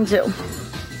and Mountain Dew.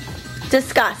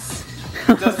 Discuss.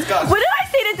 Discuss. What did I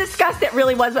say to discuss? It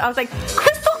really was. I was like,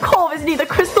 Crystal Cove is neither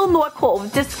Crystal nor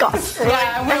Cove. Discuss.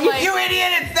 Yeah, we're like, you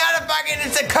idiot! It's not a fucking.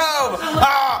 It's a cove.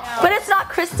 Oh. But it's not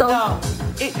Crystal. No.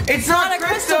 It's not a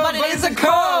crystal, but it is a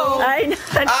cove. I know.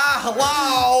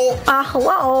 Hello.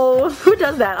 Hello. Who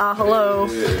does that? Hello.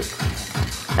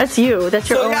 That's you. That's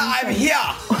your So own. yeah, I'm here.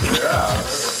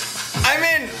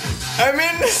 I'm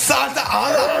in Santa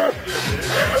Ana,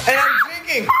 and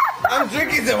I'm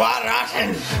drinking the White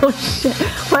Russian. Oh shit.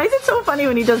 Why is it so funny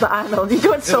when he does the Arnold? You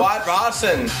do it The so. White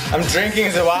Russian. I'm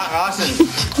drinking the White Russian.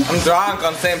 I'm drunk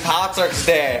on St. Patrick's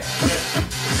Day.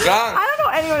 Drunk. I don't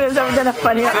know anyone who's ever done a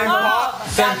funny Arnold.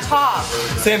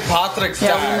 St. Patrick's Day.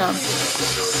 Yeah, we know.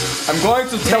 I'm going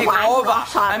to take White over.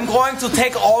 Russian. I'm going to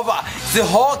take over the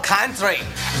whole country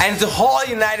and the whole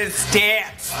United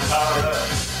States.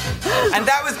 And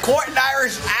that was quite an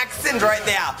Irish accent right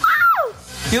there. Ow!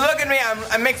 You look at me.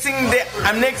 I'm mixing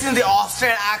the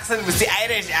Austrian accent with the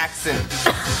Irish accent.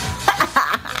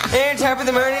 Hey, top of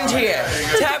the morning to you.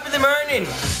 Top of the morning.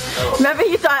 Remember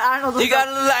you thought Arnold was You got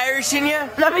a little Irish in you?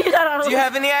 Remember you thought Arnold Do you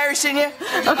have any Irish in you?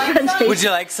 was Would you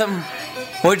like some?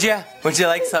 Would you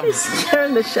like some?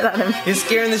 scaring the shit out of me. You're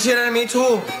scaring the shit out of me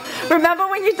too. Remember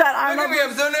when you thought Look at Arnold me,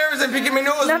 I'm so nervous I'm picking my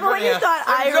nose Remember in when front you of thought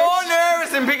I'm Irish? so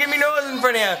nervous I'm picking my nose in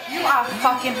front of you. You are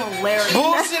fucking hilarious.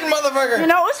 Bullshit, motherfucker. You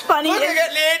know what was funny? Look, I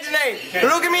got laid tonight.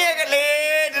 Look at me, I got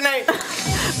laid tonight.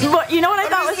 But you know what I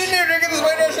I'm thought just was sitting there drinking this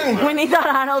White Russian. when he thought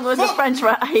Arnold was a French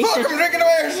fry. Fuck, I'm drinking a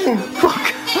White Russian. Fuck.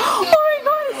 Oh my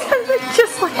god, it sounds like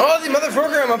just like. Oh, the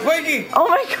motherfucker, I'm a pikey. Oh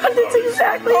my god, that's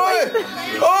exactly like.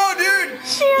 Oh, dude.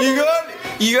 Shannon.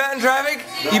 You got in traffic,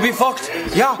 you be fucked.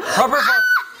 Yeah, proper fucked.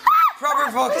 Proper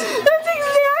fucked. That's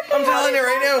exactly. I'm telling you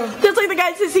right now. Just like the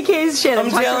guy at Sissy K's shit. I'm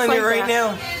telling you right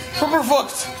now. Proper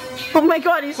fucked. Oh my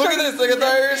god, he's Look at trying- this.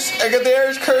 I got the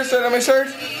Irish curse on my shirt.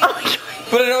 Oh my god.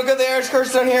 But I don't get the Irish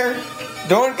curse down here.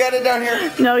 Don't get it down here.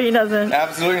 No, he doesn't.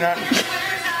 Absolutely not.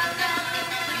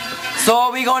 So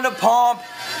are we going to pump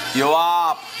you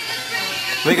up?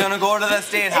 We're gonna go to the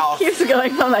state house. Keeps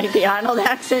going from like the Arnold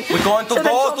accent. We're going to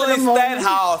go to the state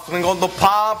house. We're going to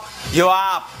pump you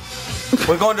up.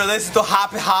 We're going to listen to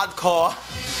happy hardcore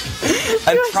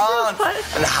and trance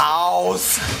and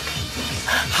house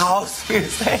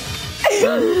music.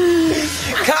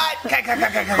 Cut.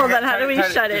 Hold on, how do we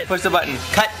shut it? Push the button.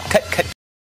 Cut.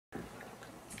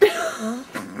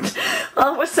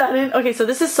 All of a sudden, okay, so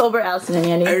this is sober Allison and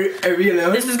Andy. Are we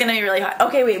alone? This is gonna be really hot.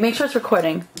 Okay, wait, make sure it's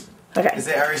recording. Okay. Is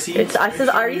it RC? It says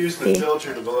Use the REC.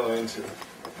 filter to blow into.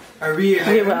 Are we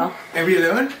alone? We will. Are we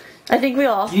alone? I think we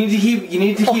all. You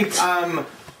need to keep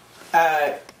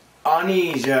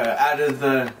Anija out of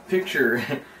the picture.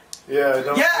 Yeah,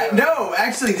 don't. Yeah, no,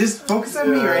 actually, just focus on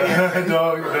me right now.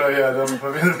 Don't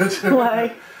put me in the picture.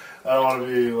 Why? I don't want to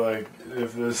be like,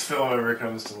 if this film ever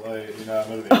comes to light, you know, I'm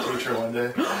going to be a teacher one day.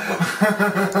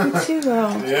 Me too,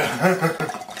 though. Yeah.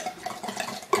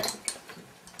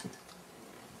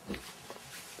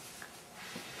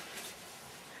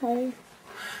 Hi.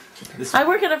 I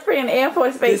work at a freaking Air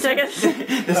Force base. I guess.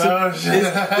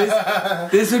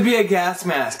 This would be a gas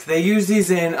mask. They use these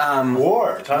in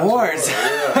Wars.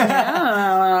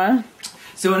 Yeah.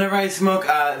 So whenever I smoke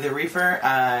the reefer,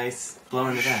 I blow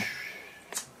into that.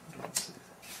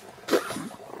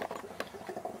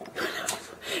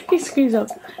 He screams up.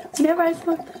 Whenever I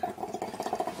smoke.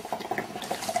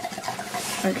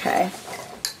 Okay.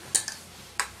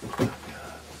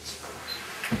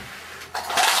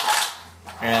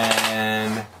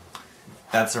 And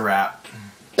that's a wrap.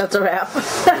 That's a wrap.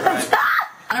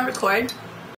 I record. It is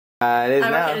I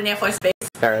work now. at an Air Force base.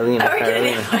 Carolina. I work at an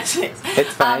Air Force base.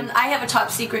 It's fine. I have a top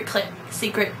secret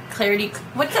clarity.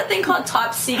 What's that thing called?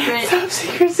 Top secret.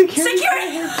 Security.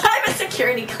 Security. I have a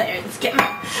security clearance. Get me.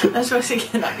 I'm supposed to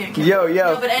get up here. Yo.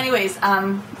 No, but anyways,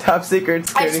 Top secret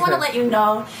I security. just want to let you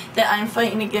know that I'm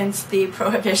fighting against the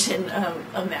prohibition of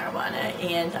marijuana,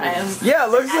 and I am. Yeah,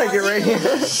 it looks like it right here.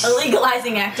 A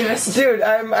legalizing activist. Dude,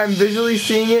 I'm visually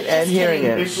seeing it and hearing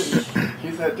it.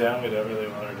 Keep that down. We don't really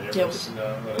want our neighbors to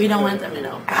know. We don't want them to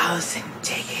know. Allison,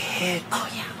 take a hit. Oh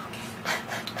yeah.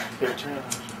 Okay. Here, turn it.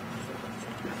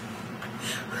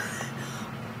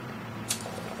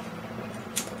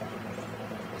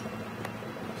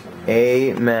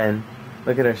 Amen.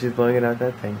 Look at her, she's blowing it out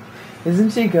that thing.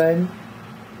 Isn't she good?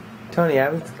 Tony, I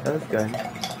was good.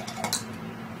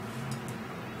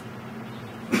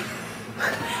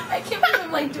 I can't believe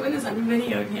I'm like doing this on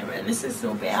video camera. This is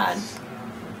so bad.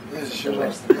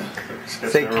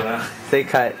 Say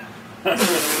cut.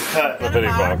 Cut. The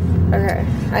video block. Okay.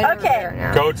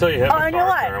 Okay. Go till you hit On your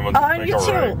MacArthur and what? we'll On make your a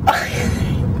right. two.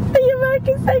 Are you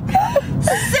Marcus?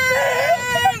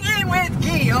 Singing with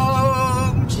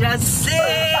Guillaume. Just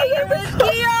singing with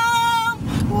Guillaume.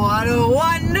 What a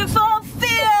wonderful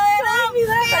feeling. I'm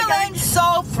feeling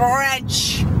so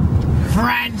French.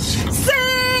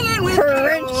 Singing with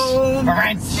Guillaume.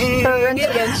 I can't even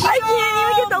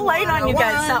get the light on, you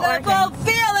guys. It's not working.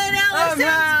 Feeling,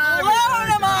 Allison's blowing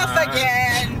them off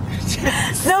again.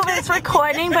 No, but it's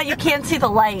recording, but you can't see the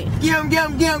light.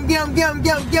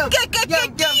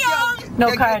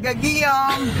 No card. And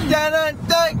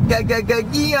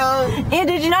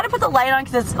did you know how to put the light on?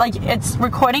 Because it's like it's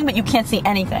recording, but you can't see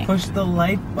anything. Push the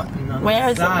light button on Where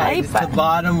the is the side. light It's button? the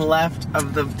bottom left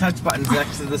of the touch buttons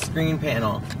next to the screen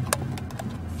panel.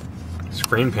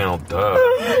 Screen panel, duh.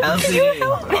 LCD.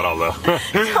 I don't know.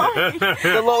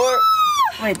 The lower,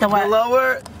 Wait, the what?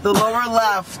 the lower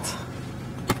left.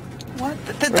 What?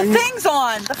 The thing's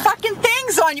on. The fucking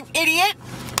thing's on, you idiot.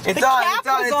 It's on.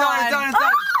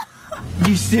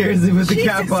 You seriously put the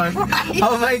cap on?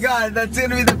 Oh my god, that's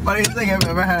gonna be the funniest thing I've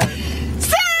ever had.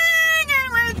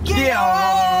 Singing with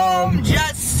Guillaume.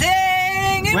 Just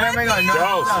singing Where am I going? No,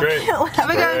 Go no. straight.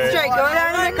 We're going straight. Go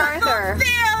down to MacArthur.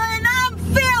 I'm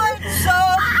feeling so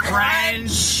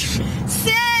French.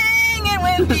 Singing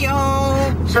with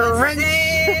Guillaume.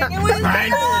 Singing with Guillaume. I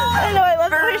know, I love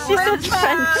the way she says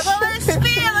French. Marvelous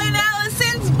feeling,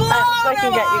 Allison's blowing I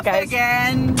can get you off guys.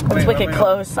 again. Let's look it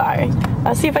close, sorry.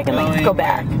 I'll see if I can like go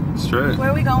back. Straight. Where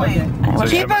are we going?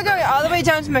 Keep on going all the way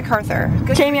down to MacArthur.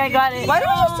 Jamie, I got it. Why don't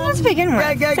we just do this to begin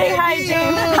with? Say hi,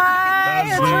 Jamie. Hi,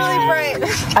 it's really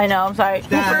bright. I know, I'm sorry. I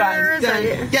forgot.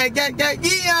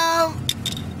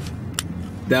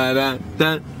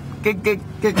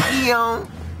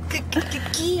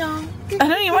 I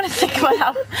don't even want to think about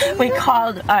how we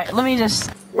called. Alright, let me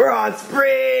just. We're on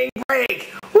spring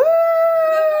break. Woo!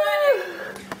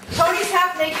 Tony's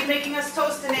half naked making us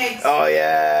toast and eggs. Oh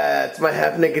yeah, it's my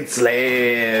half-naked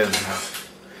slave.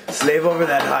 Slave over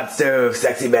that hot stove,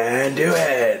 sexy man. Do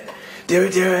it. Do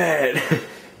it.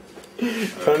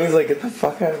 Tony's like, get the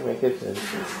fuck out of my kitchen.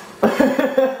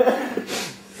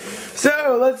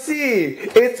 So, let's see.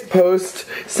 It's post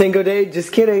Cinco Day.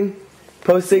 Just kidding.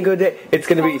 Post Cinco Day. It's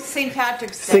gonna be St.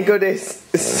 Patrick's Day.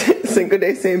 Cinco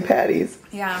Day St. Patty's.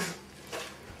 Yeah.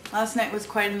 Last night was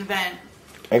quite an event.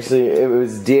 Actually, it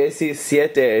was 17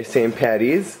 St.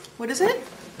 Patty's. What is it?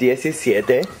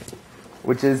 17,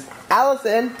 which is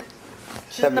Allison.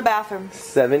 She's in the bathroom.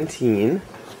 17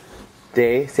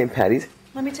 day St. Patty's.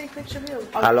 Let me take a picture of you.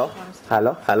 Hello,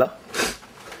 hello, hello.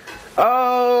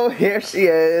 Oh, here she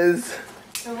is.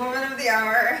 The woman of the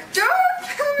hour. Don't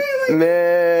tell me like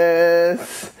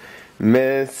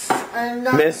Miss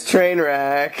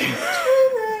Trainwreck.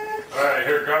 Alright,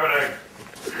 here, grab an egg.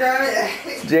 grab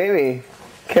it. Jamie,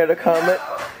 care to comment?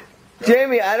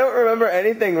 Jamie, I don't remember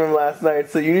anything from last night,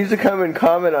 so you need to come and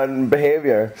comment on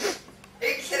behavior. Are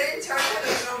you kidding? Tony had to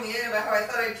fill me in about how I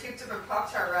thought I puked up a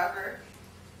Pop-Tart wrapper.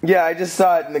 Yeah, I just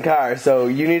saw it in the car, so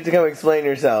you need to come explain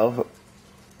yourself.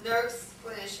 No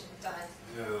explanation. Done.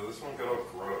 Yeah, this one got all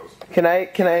gross. Can I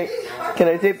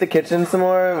tape the kitchen some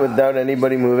more without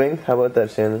anybody moving? How about that,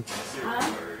 Shannon?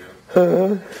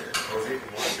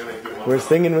 We're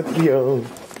singing with Leo.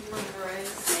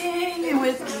 Singing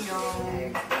with you.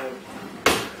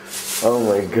 Oh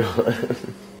my god.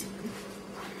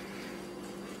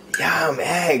 Yum,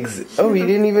 eggs. Oh, you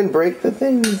didn't even break the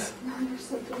things.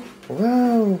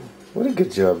 Wow. What a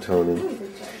good job, Tony.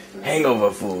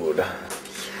 Hangover food.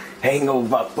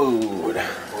 Hangover food.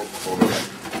 Hold on.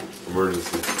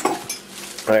 Emergency.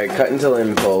 Alright, cut until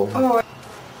info.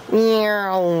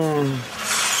 Meow.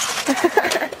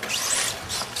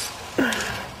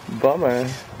 Bummer.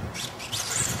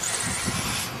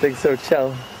 Think so,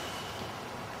 chill.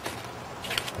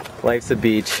 Life's a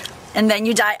beach. And then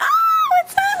you die. Oh,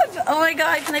 what's up? Oh my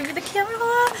god, can I be the camera?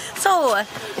 So,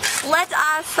 let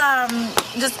us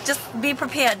just be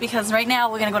prepared because right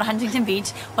now we're gonna go to Huntington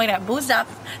Beach. We're gonna get boozed up,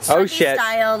 Oh shit!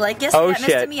 style, like yes, Oh at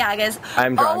shit! Mr. Miaga's.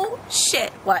 I'm drunk. Oh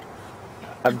shit! What?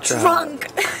 I'm drunk.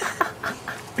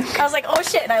 I was like, oh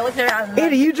shit, and I looked around. And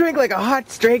Ada, you drink like a hot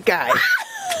straight guy.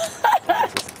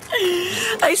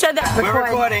 I said that. We're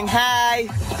recording. Hi.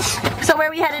 So where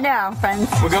are we headed now, friends?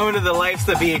 We're going to the Life's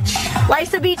the Beach. Life's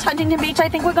the Beach, Huntington Beach. I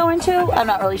think we're going to. I'm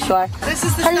not really sure. This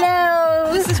is the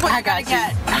Hello. This is what I gotta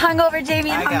get. Hungover Jamie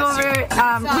and I got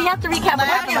hungover. We have to recap what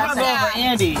happened last night.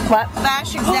 Andy. What?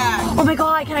 Lash exact. Oh my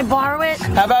god, can I borrow it?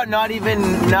 How about not even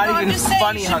I'm just saying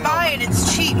funny you should hungover? buy it.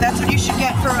 It's cheap. That's what you should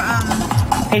get for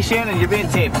Hey Shannon, you're being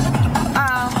taped.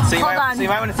 So you hold on.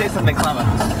 might want to say something clever.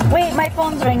 Wait, my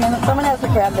phone's ringing. Someone has to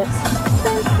grab this.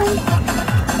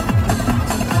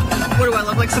 What do I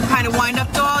look like? Some kind of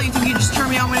wind-up doll? You think you just turn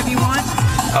me on whenever you want?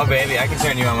 Oh baby, I can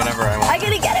turn you on whenever I want. I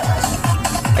gotta get it.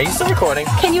 Are you still recording?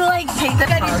 Can you like take the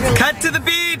card? Cut to the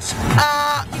beach!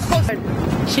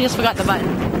 She just forgot the button.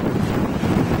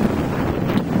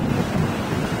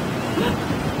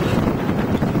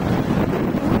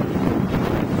 I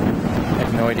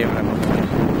have no idea what I'm looking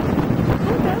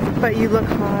at. But you look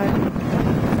hot.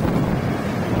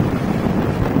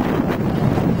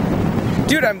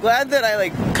 Dude, I'm glad that I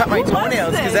like cut my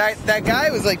toenails because that guy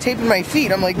was like taping my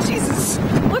feet. I'm like, Jesus.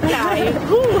 What guy?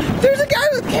 Who? There's a guy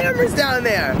with cameras down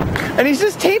there, and he's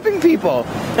just taping people.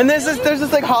 And there's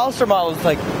this like Hollister model. It's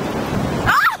like,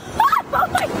 Oh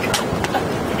my god!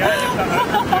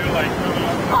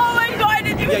 Oh my god!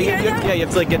 Did you hear that? yeah, you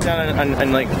have to like get down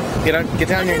and like get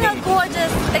down your Look knee. how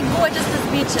gorgeous this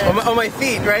beach is. On my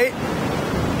feet, right?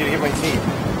 You gotta get my feet.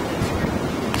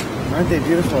 Aren't they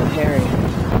beautiful and hairy?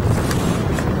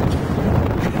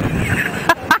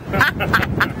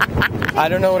 I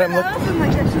don't know what I'm looking. I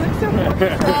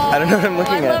don't know what I'm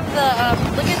looking I at. love the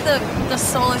look at the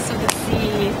solace of the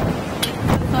sea.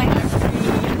 It's like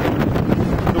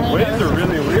The waves are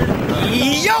really weird.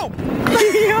 Yo!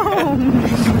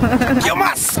 Yo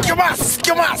mas! You must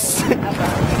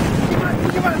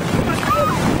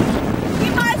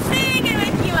sing it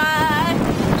with you,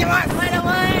 You must!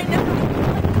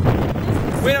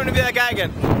 101. Wait, I'm gonna be that guy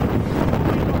again.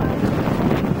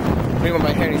 Wait,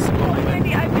 my hair needs to go.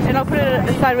 And I'll put it at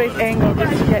a sideways angle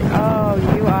just to get. Oh,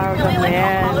 you are the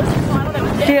man.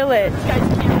 Feel it.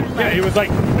 Yeah, he was like,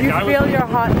 the You guy feel was, your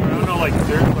hot. I don't know, like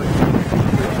seriously.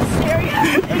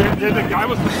 The guy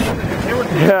was.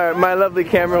 Yeah, my lovely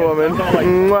camera woman.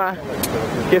 Mwah.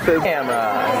 Kisses.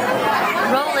 Camera.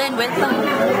 Roll in with them.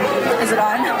 Is it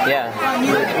on? Yeah.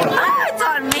 It's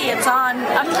on me. It's on.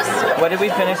 I'm just. What did we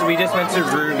finish? We just went to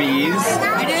Ruby's,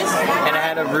 It is. and I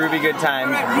had a Ruby good time.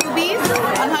 We're at Ruby's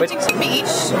on Huntington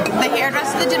Beach. The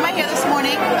hairdresser that did my hair this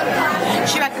morning,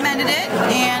 she recommended it,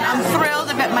 and I'm thrilled.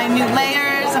 I've got my new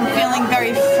layers. I'm feeling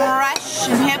very fresh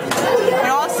and hip. But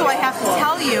also, I have to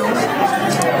tell you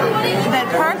that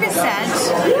Percocet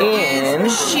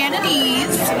is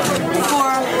Shannonese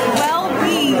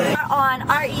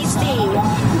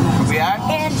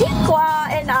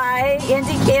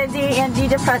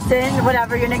antidepressant,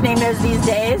 whatever your nickname is these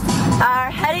days, are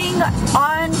heading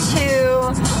on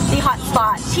to the hot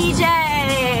spot,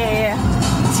 Tijuana.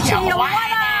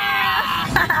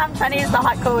 I'm trying to use the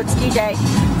hot codes, TJ.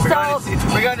 So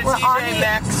we're going to TJ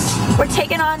Maxx. We're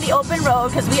taking on the open road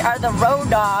because we are the road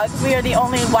dogs. We are the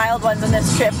only wild ones on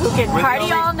this trip who can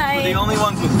party all night. We're the only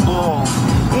ones with balls.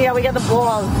 Yeah, we got the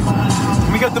balls.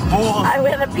 We got the balls. I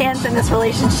wear the pants in this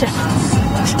relationship.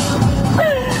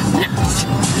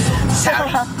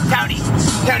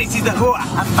 Tony, she's a whore.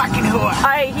 A fucking whore.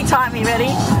 Alright, he taught me.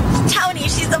 Ready? Tony,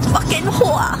 she's a fucking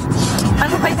whore. I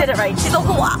hope I did it right. She's a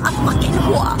whore. A fucking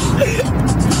whore.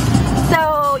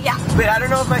 So, yeah. Wait, I don't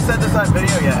know if I said this on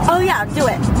video yet. Oh, yeah, do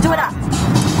it. Do it up.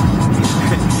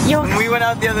 When we went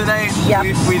out the other night, yep.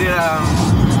 we did,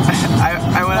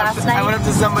 I went up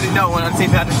to somebody, no, went on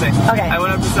St. Patrick's Day. Okay. I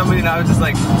went up to somebody and I was just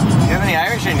like, you have any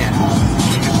Irish in you?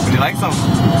 Would you like some?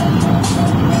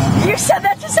 You said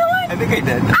that to someone? I think I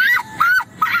did.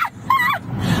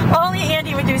 Only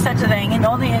Andy would do such a thing, and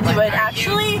only Andy would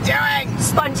actually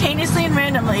spontaneously and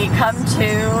randomly come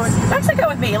to Mexico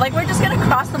with me. Like, we're just gonna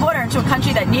cross the border into a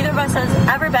country that neither of us has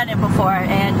ever been in before,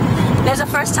 and there's a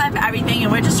first time for everything,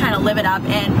 and we're just trying to live it up.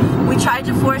 And we tried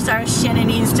to force our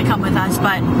Shannys to come with us,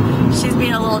 but she's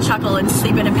being a little chuckle and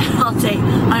sleeping in bed all day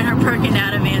on her Perkin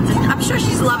Atamans, and I'm sure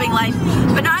she's loving life,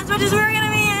 but not as much as we're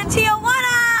gonna be in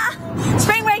Tijuana.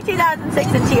 Spring break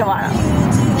 2006 in Tijuana.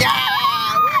 Yeah!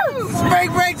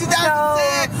 Spring break 2006!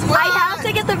 So, I have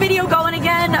to get the video going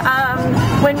again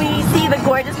when we see the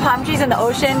gorgeous palm trees in the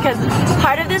ocean, because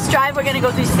part of this drive we're going to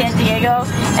go through San Diego,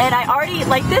 and I already,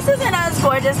 like, this isn't as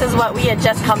gorgeous as what we had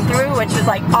just come through, which was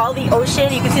like all the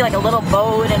ocean. You can see like a little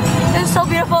boat, and it was so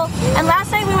beautiful. And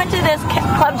last night we went to this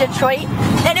club Detroit,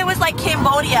 and it was like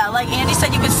Cambodia. Like Andy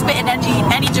said, you could spit in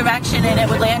any direction and it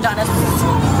would land on us.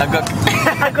 A gook.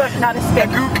 A gook, not a spit.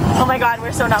 Oh my god,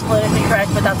 we're so not politically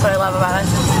correct, but that's what I love about us.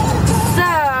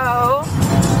 So,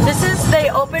 this is the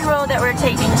open road that we're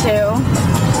taking to,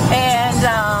 and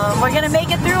we're going to make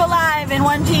it through alive in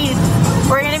one piece.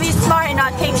 We're going to be smart and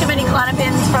not take too many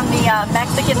clonopins from the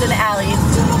Mexicans in the alleys.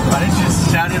 Why didn't you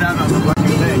just shout it out on the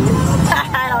fucking thing?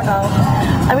 I don't know.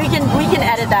 We can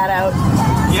edit that out.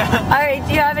 Yeah. Alright,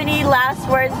 do you have any last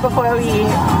words before we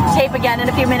tape again in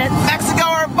a few minutes?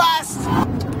 Mexico or bust!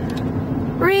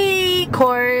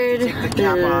 Record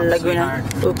Laguna.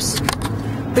 Oops.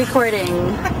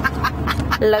 Recording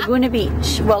Laguna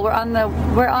Beach. Well, we're on the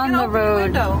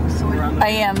road. I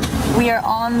am. We are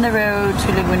on the road to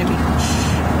Laguna Beach.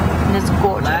 And it's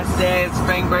gorgeous. Last day of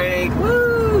spring break.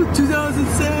 Woo!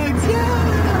 2006. Yeah.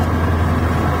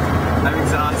 I'm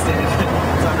exhausted,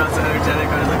 so I'm not so energetic. I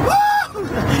was like, woo!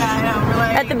 Yeah, I know. We're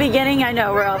like, at the beginning, I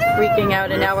know we're all freaking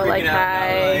out, and now we're like,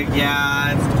 hi. Like,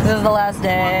 yeah. This is the last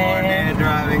day. One more day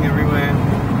driving everywhere.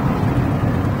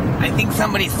 I think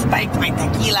somebody spiked my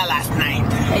tequila last night.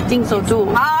 I think so too.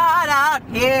 hot out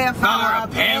here for a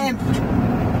pimp.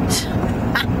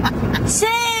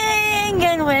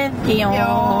 Singing with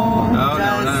Guillaume. Oh,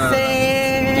 no.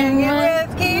 Singing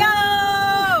with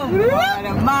Guillaume. What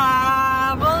a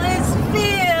marvelous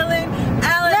feeling.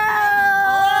 Alice,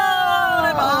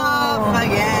 I'm off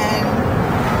again.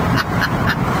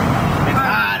 It's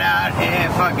hot out here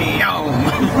for Guillaume.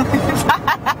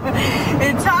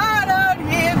 It's hot out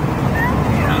here.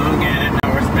 You don't get no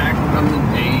respect from the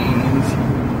names.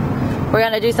 We're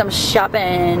gonna do some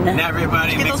shopping. And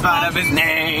everybody makes fun of his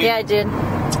name. Yeah, I did.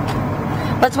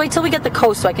 Let's wait till we get the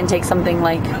coast so I can take something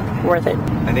like worth it.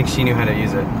 I think she knew how to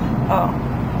use it. Oh.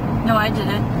 No, I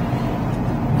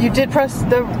didn't. You did press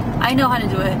the... I know how to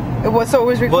do it. So it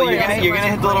was recording, Well, you're gonna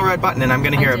hit the little red button and I'm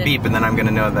gonna hear a beep and then I'm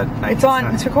gonna know that It's on.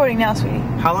 It's recording now, sweetie.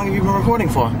 How long have you been recording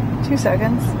for? 2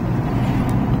 seconds.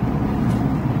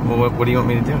 Well, what do you want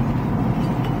me to do?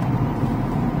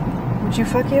 Would you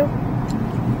fuck you?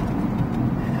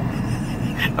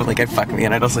 I'm like, I'd fuck me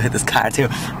and I'd also hit this car too.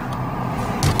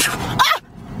 Ah!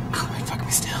 Oh, I'd fuck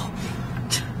me still.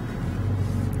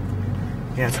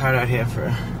 Yeah, it's hard out here for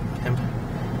him.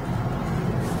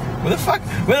 Where the fuck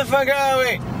are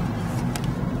we?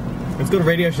 Let's go to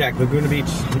Radio Shack, Laguna Beach.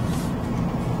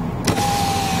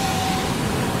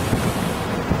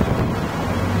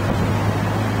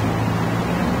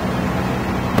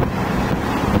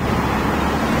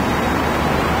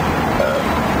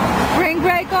 Spring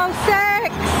break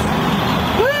 06!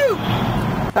 Woo!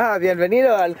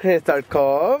 Bienvenido al Crystal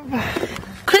Cove.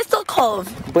 Crystal Cove.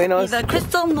 Buenos. The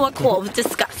Crystal nor Cove.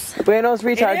 Discuss. Buenos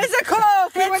retard. It is a cove!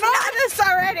 We went over this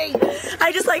already!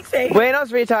 I just like saying.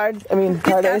 Buenos retard. I mean,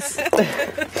 tardes.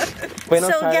 Buenos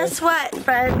So tardes. guess what,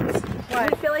 friends? I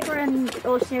feel like we're in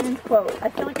Shannon's quote. I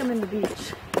feel like I'm in the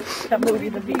beach. that movie,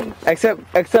 The Beach.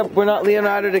 Except we're not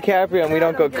Leonardo DiCaprio and we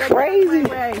don't go crazy.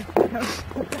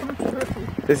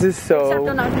 This is so Except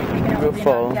I'm not hanging out with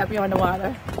beautiful. DiCaprio on the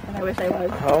water, and I wish I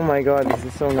was. Oh my god, this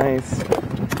is so nice.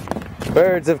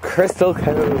 Birds of Crystal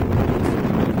Cove.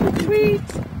 Sweet.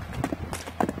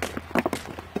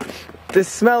 The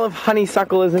smell of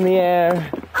honeysuckle is in the air.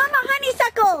 I'm a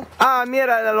honeysuckle! Ah,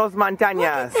 mira los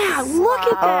montañas. Look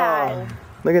at that! Oh,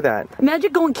 look at that.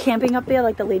 Imagine going camping up there,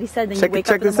 like the lady said, then you wake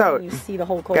up in the morning and you see the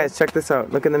whole Cove. Guys, check this out.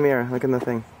 Look in the mirror. Look in the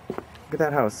thing. Look at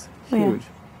that house. Huge.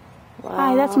 Wow.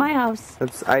 Hi, that's my house.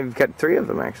 I've got 3 of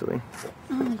them actually.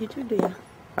 Oh, you too, do you?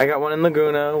 I got one in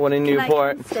Laguna, one in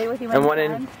Newport, Can I stay with you and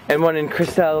one in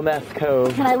Crystal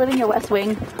Cove. Can I live in your West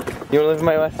Wing? You want to live in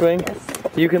my West Wing? Yes.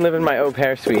 You can live in my au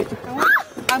pair suite.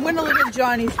 I'm gonna live in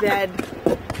Johnny's bed.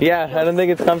 Yeah, I don't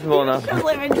think it's comfortable enough. You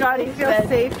live in Johnny's bed.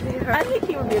 Safe. I think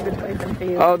he would be a good boyfriend for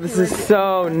you. Oh, this is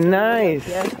so nice.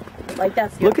 Yeah. Like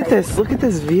that's your Look at type. this. Look at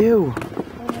this view.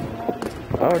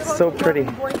 Oh, it's so pretty.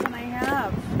 Boyfriend I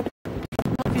have.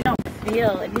 If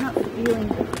you're not feeling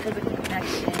the physical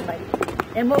connection, like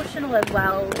emotional as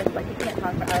well, if like you can't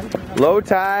talk for hours. Low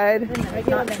tide.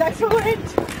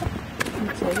 Excellent.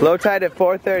 Low tide at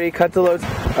 4:30. Cut to low.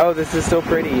 Oh, this is so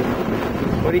pretty.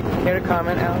 What do you care to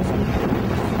comment, Allison?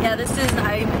 Yeah,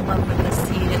 I'm in love with this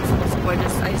scene. It's the most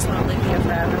gorgeous. I just want to live here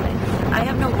forever. I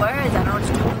have no words. I don't know what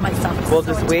to do with myself. This Well, is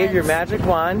so just wave your intense. magic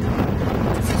wand.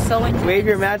 This is so intense. Wave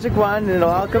your magic wand and it'll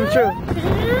all come true.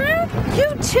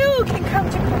 You too can come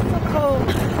to Crystal Cove.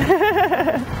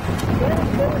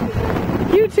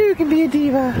 You too can be a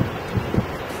diva.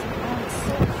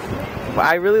 Well,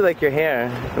 I really like your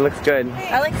hair. It looks good.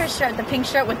 I like her shirt, the pink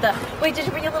shirt with the. Wait, did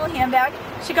you bring your little handbag?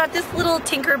 She got this little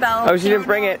Tinkerbell. Oh, she didn't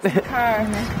bring it.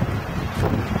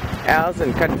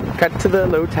 Allison, cut to the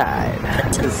low tide.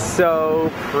 It's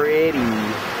so pretty.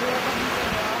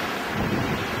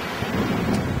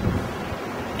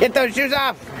 Get those shoes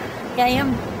off! Yeah, I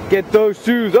am. Get those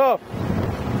shoes off!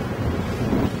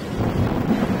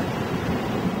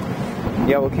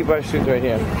 Yeah, we'll keep our shoes right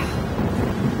here.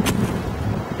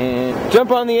 And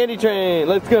jump on the Eddie train.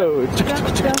 Let's go. Jump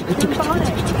on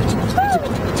it.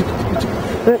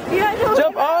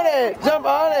 Jump on it. Jump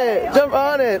on it. Jump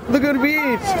on it. Laguna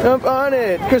Beach. Jump on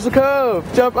it. Crystal Cove.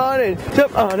 Jump on it.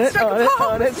 Jump on it. On it.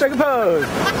 On it. Strike a pose.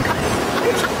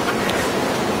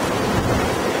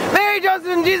 Mary, Joseph,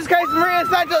 and Jesus Christ, Maria,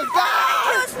 Santos.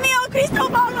 Dios mío, Cristo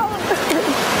Pablo.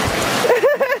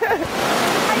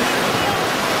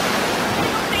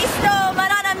 Cristo,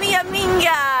 Marana mia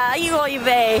minga. You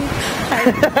oive.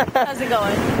 How's it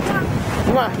going?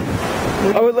 Come on.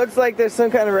 Oh, it looks like there's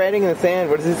some kind of writing in the sand.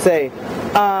 What does it say?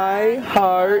 I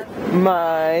heart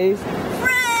my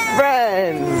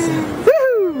friends.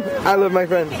 Woo! I love my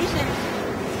friends.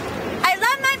 I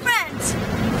love my friends.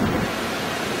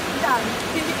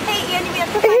 Hey, Andy,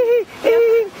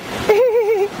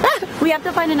 we have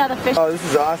to find another fish. Oh, this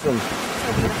is awesome.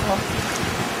 So beautiful.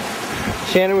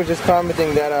 Shannon was just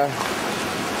commenting that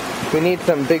we need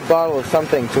some big bottle of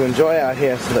something to enjoy out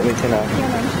here so that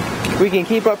we can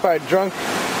keep up our drunk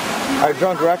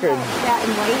record. That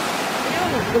and white.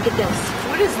 Look at this.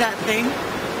 What is that thing?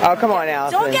 Oh, come on,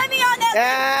 Allison. Don't get me on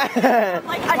that. I'm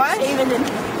like unshaven and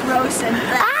gross and.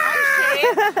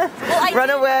 Well, Run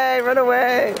away! Run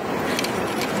away!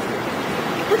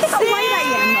 Look at how white I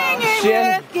am, though.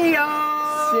 Shannon.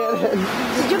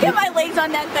 Did you get my legs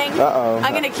on that thing? Uh-oh.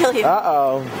 I'm gonna kill you.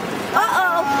 Uh-oh.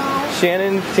 Uh-oh.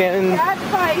 Shannon. Cat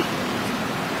fight.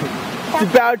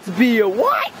 It's about to be a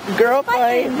what? Girl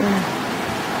fight?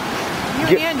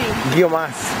 You and Andy.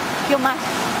 Guillaumas. Guillaumas.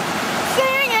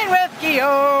 Singing with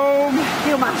Guillaume.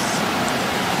 Guillaumas.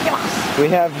 Guillaumas. We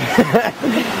have...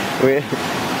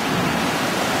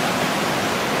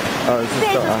 Oh, this is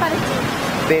so awesome.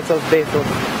 Besos.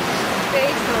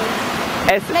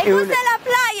 Me gusta la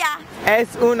playa. Es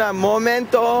un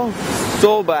momento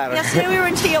sober. Yesterday we were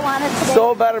in Tijuana today.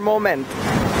 Sober moment.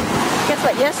 Guess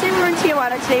what? Yesterday we were in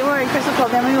Tijuana. Today we were in Crystal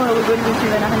Cove. Then we were to Laguna Beach.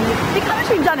 The country's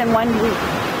been done in 1 week.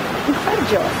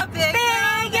 Incredible. Big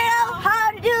girl,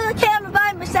 how to do the camera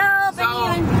by myself.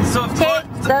 So Take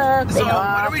the thing what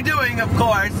off. are we doing, of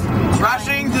course?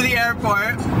 Rushing to the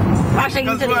airport. Rushing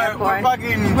to the airport. We're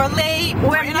fucking... We're late.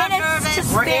 We're minutes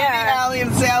to We're Andy, spare. Allie,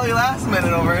 and Sally last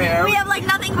minute over here. We have like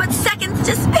nothing but seconds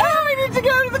to spare. We need to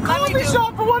go to the coffee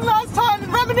shop for one last time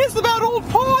and reminisce about old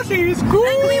parties. And we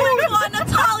went to on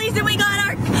Natalie's and we got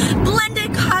our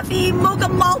blended coffee mocha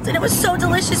malt and it was so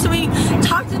delicious. So we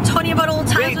talked to Tony about old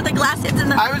times with the glasses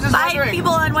and the I was just 5 wondering,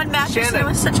 people on one mattress. Shannon, And it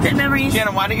was such good memories.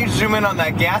 Shannon, why don't you zoom in on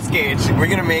that gas gauge? We're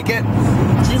gonna make it.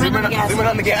 Zoom in on the gas. Zoom in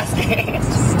on the gas gauge.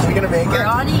 We're gonna make We're it.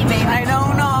 on E, baby. I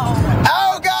don't know.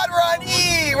 Oh God, we're on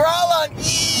E. We're all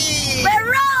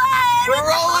We're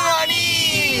rolling on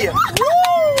E!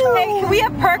 Hey, can we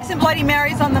have perks and Bloody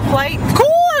Marys on the flight? Of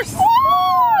course!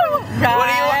 Right. What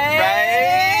do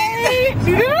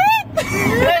you want?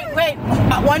 Right? Wait.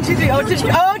 1, 2, 3.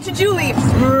 Oh, to Julie.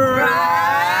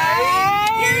 Right?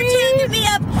 You're tuned to be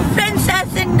a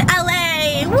princess in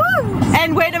LA. Woo!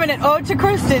 And wait a minute. Oh, to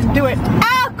Kristen. Do it.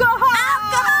 Alcohol!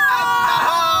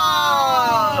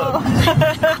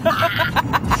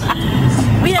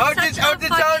 We have Oh, such to a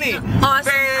Tony! fucking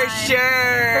awesome For time.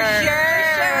 sure!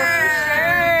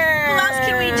 Who else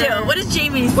can we do? What does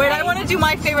Jamie say? Wait, I want to do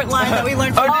my favorite line that we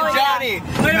learned Oh, from to Johnny!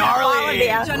 Gnarly!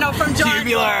 No, from John.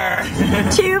 Tubular!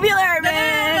 Tubular,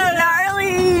 man.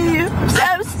 Gnarly.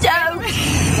 So stoked.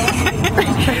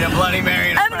 Made a Bloody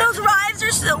Mary. I mean, those waves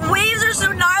are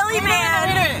so gnarly,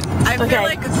 man. I feel Okay.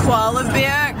 like a koala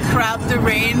bear crapped the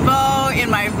rainbow in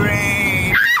my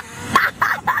brain.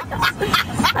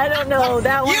 I don't know.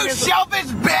 That one You is... selfish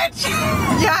bitch!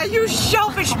 Yeah, you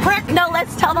selfish prick. No,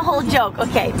 let's tell the whole joke.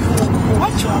 Okay.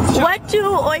 What do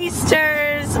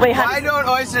oysters... Wait, how Why don't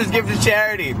oysters give to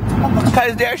charity?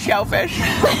 Because they're shellfish.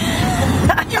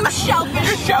 You shellfish.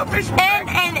 You're shellfish.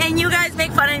 And you guys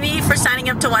make fun of me for signing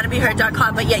up to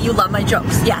wannabeheard.com, but yet you love my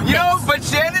jokes. Yeah. You know, but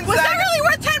Shannon Was that signed- really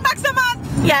worth $10 a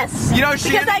month? Yes. You know, because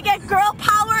Shannon- I get girl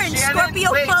power and Shannon,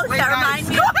 Scorpio wait, quotes wait, that guys. remind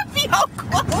me. Scorpio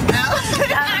quote.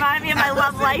 That remind me of my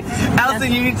love life.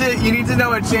 Allison, you need to know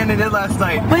what Shannon did last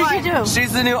night. What did you do?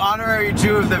 She's the new honorary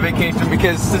Jew of the vacation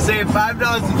because to save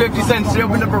 $5.50, she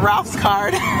opened up a Ralph's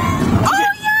card. Oh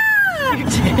yeah! You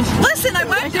did. Listen, I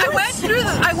went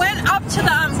up to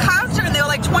the counter and they were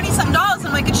like $20-some.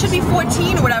 I'm like, it should be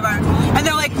 14 or whatever. And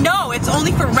they're like, no, it's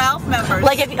only for Ralph members.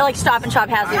 Like if Stop and Shop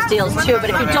has those deals too, but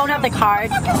if you don't have the card,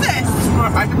 what the fuck is this?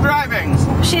 I'm driving.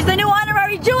 she's the new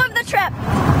honorary Jew of the trip.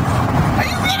 Are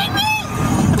you kidding me?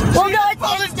 Well, She no, just it's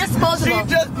pulled a- disposable. She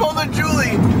just pulled a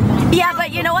Julie. Yeah,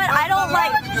 but you know what? I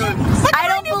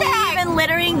don't believe in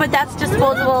littering, but that's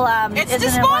disposable. It's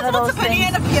isn't it one of disposable. those It's a things?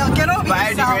 banana peel. Get over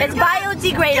yourself. It's Get off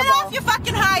biodegradable. your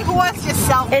fucking high horse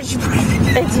yourself. It's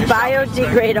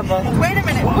biodegradable. Wait a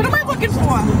minute. What am I looking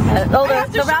for? Oh, I have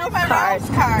to the show you Ralph my card. Ralph's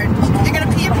card. You're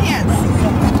gonna pee your pants.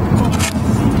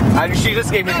 She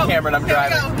just gave me the camera and I'm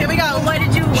driving. Here we go. Why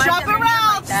did you? why Shop did you at have your hand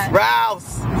Ralph's. like that?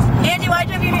 Ralph's. Andy, why'd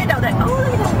you have your hand out there? Oh, look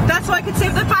at that. That's why I could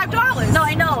save the $5. No,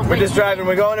 I know. We're just driving.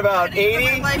 We're going about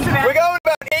 80. We're going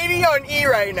about 80 on E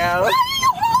right now. Why are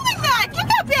you holding that? Get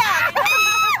that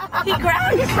back. He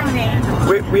grabbed it from me.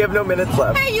 We have no minutes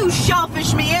left. Hey, you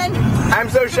shellfish man. I'm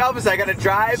so shellfish. I gotta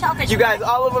drive Shellfish. you guys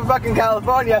all over fucking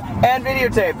California and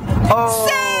videotape. Oh.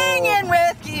 Singing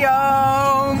with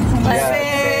Guillaume.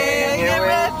 Singing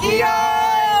with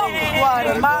Guillaume. What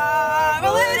a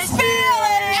marvelous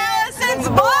feeling. Since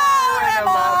blowing him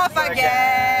off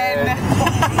again.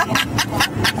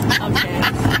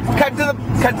 Cut to the.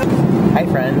 Hi,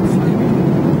 friends.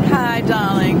 Hi,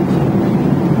 darling.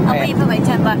 I'll wait for my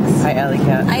 $10. Hi, Alley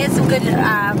Cat. I had some good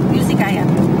music I had.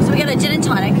 So we got a gin and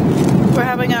tonic. We're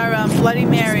having our Bloody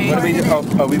Mary. What do we do? Oh,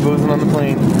 are we boozing on the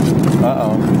plane?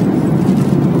 Uh-oh.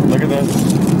 Look at this.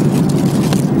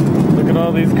 Look at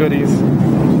all these goodies. Is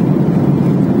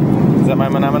that my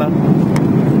manamana?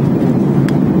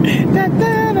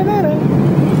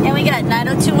 And we got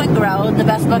 902 Grow, the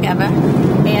best book ever.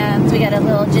 And we got a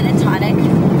little gin and tonic.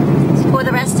 Let's pour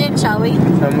the rest in, shall we?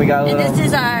 And we got a And little. this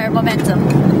is our momentum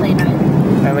for the plane ride.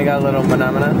 And we got a little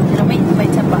manamana. It'll wait for my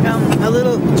 $10. A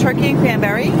little turkey and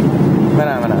cranberry.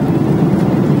 Manamana.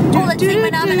 Oh, let's sing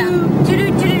Phenomena.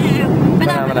 Do-do-do-do-do-do.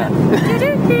 Phenomena.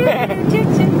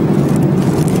 Do-do-do-do-do-do.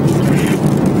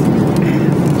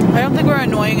 I don't think we're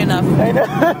annoying enough. I know.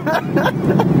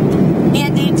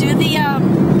 Andy, do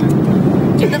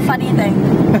the funny thing.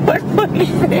 What funny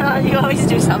thing? You always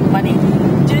do something funny.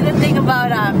 Do the thing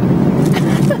about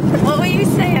what were you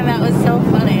saying? That was so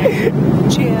funny.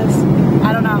 Cheers.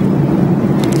 I don't know.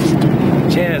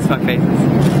 Cheers, fuckfaces.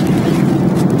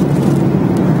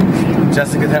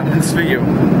 Jessica, that one's for you.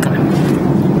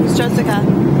 Who's Jessica?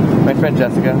 My friend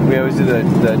Jessica. We always do the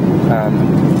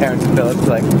Terrence and Phillips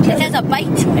like. It has a bite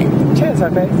to it. Cheers,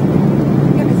 fuckface.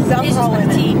 This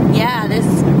is tea. Yeah, this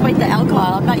is quite the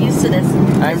alcohol. I'm not used to this.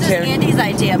 This is Andy's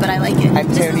idea, but I like it. I'm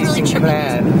This is Tony really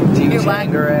Sinclair. trippy. Do you You're what?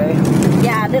 Tangeray?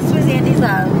 Yeah, this was Andy's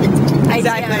idea.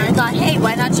 And I thought, hey,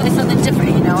 why not try something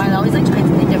different? You know, I always like trying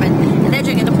something different. And they're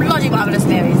drinking the Bloody Marvelous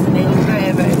Marys, and they look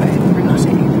very, very, very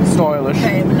bloody. Stylish.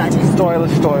 Very bloody.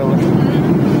 Stylish.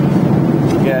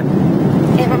 Yeah.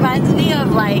 It reminds me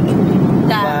of like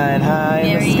that. Flying high in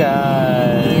the Mary-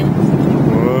 sky.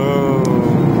 Whoa.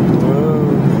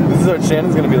 This is what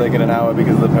Shannon's gonna be like in an hour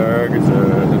because of the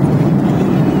purgatory.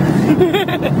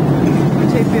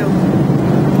 Tape you.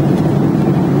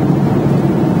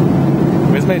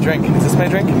 Where's my drink? Is this my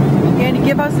drink? Andy,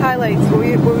 give us highlights. What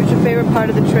was your favorite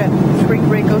part of the trip? Spring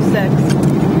Break 06.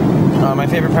 My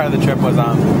favorite part of the trip was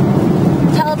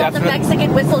Tell about the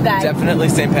Mexican whistle guy. definitely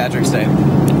St. Patrick's Day.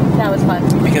 That was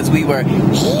fun. Because we were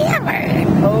hammered.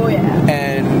 Oh yeah.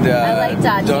 And I liked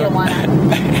Tijuana.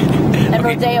 And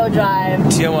Rodeo Drive.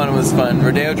 Tijuana was fun.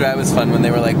 Rodeo Drive was fun when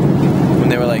they were like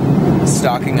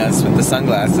stalking us with the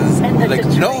sunglasses. And the like,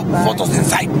 no photos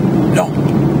inside. No.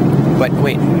 But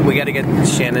wait, we got to get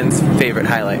Shannon's favorite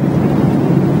highlight.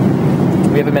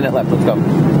 We have a minute left. Let's go.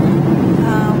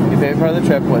 Your favorite part of the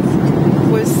trip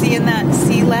was seeing that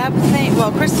sea lab thing.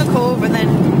 Well, Crystal Cove, and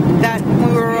then that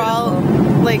we were all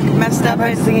like messed up.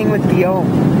 I'm singing with Guillaume.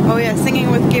 Oh yeah,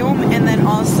 singing with Guillaume, and then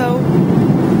also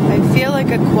I feel like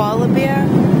a koala bear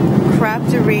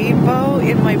crapped a rainbow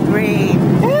in my brain.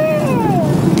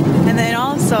 And then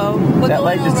also that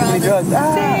light just took me drugs.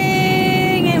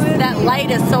 That light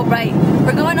is so bright.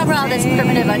 We're going over all this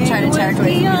primitive, uncharted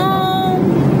territory.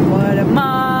 What a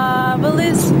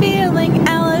marvelous feeling.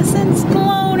 Allison's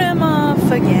blown him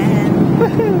off again.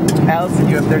 Allison,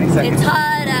 you have 30 seconds. It's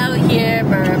hot out here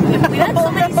for a pimp. We've had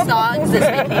so many songs this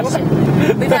vacation.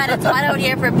 We've had It's Hot Out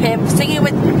Here for a Pimp, singing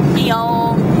with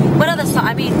Guillaume. What other song?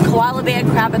 I mean, Koala Bear,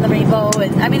 Crab in the Rainbow.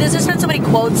 And I mean, there's just been so many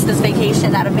quotes this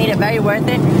vacation that have made it very worth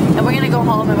it. And we're going to go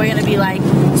home and we're going to be like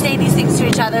saying these things to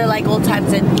each other like old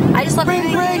times. And I just love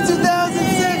Spring Break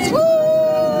 2006! Woo!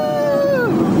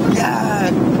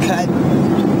 God, cut.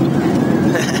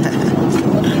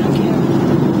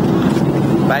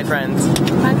 Bye, friends.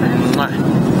 Bye, friends.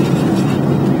 Mwah.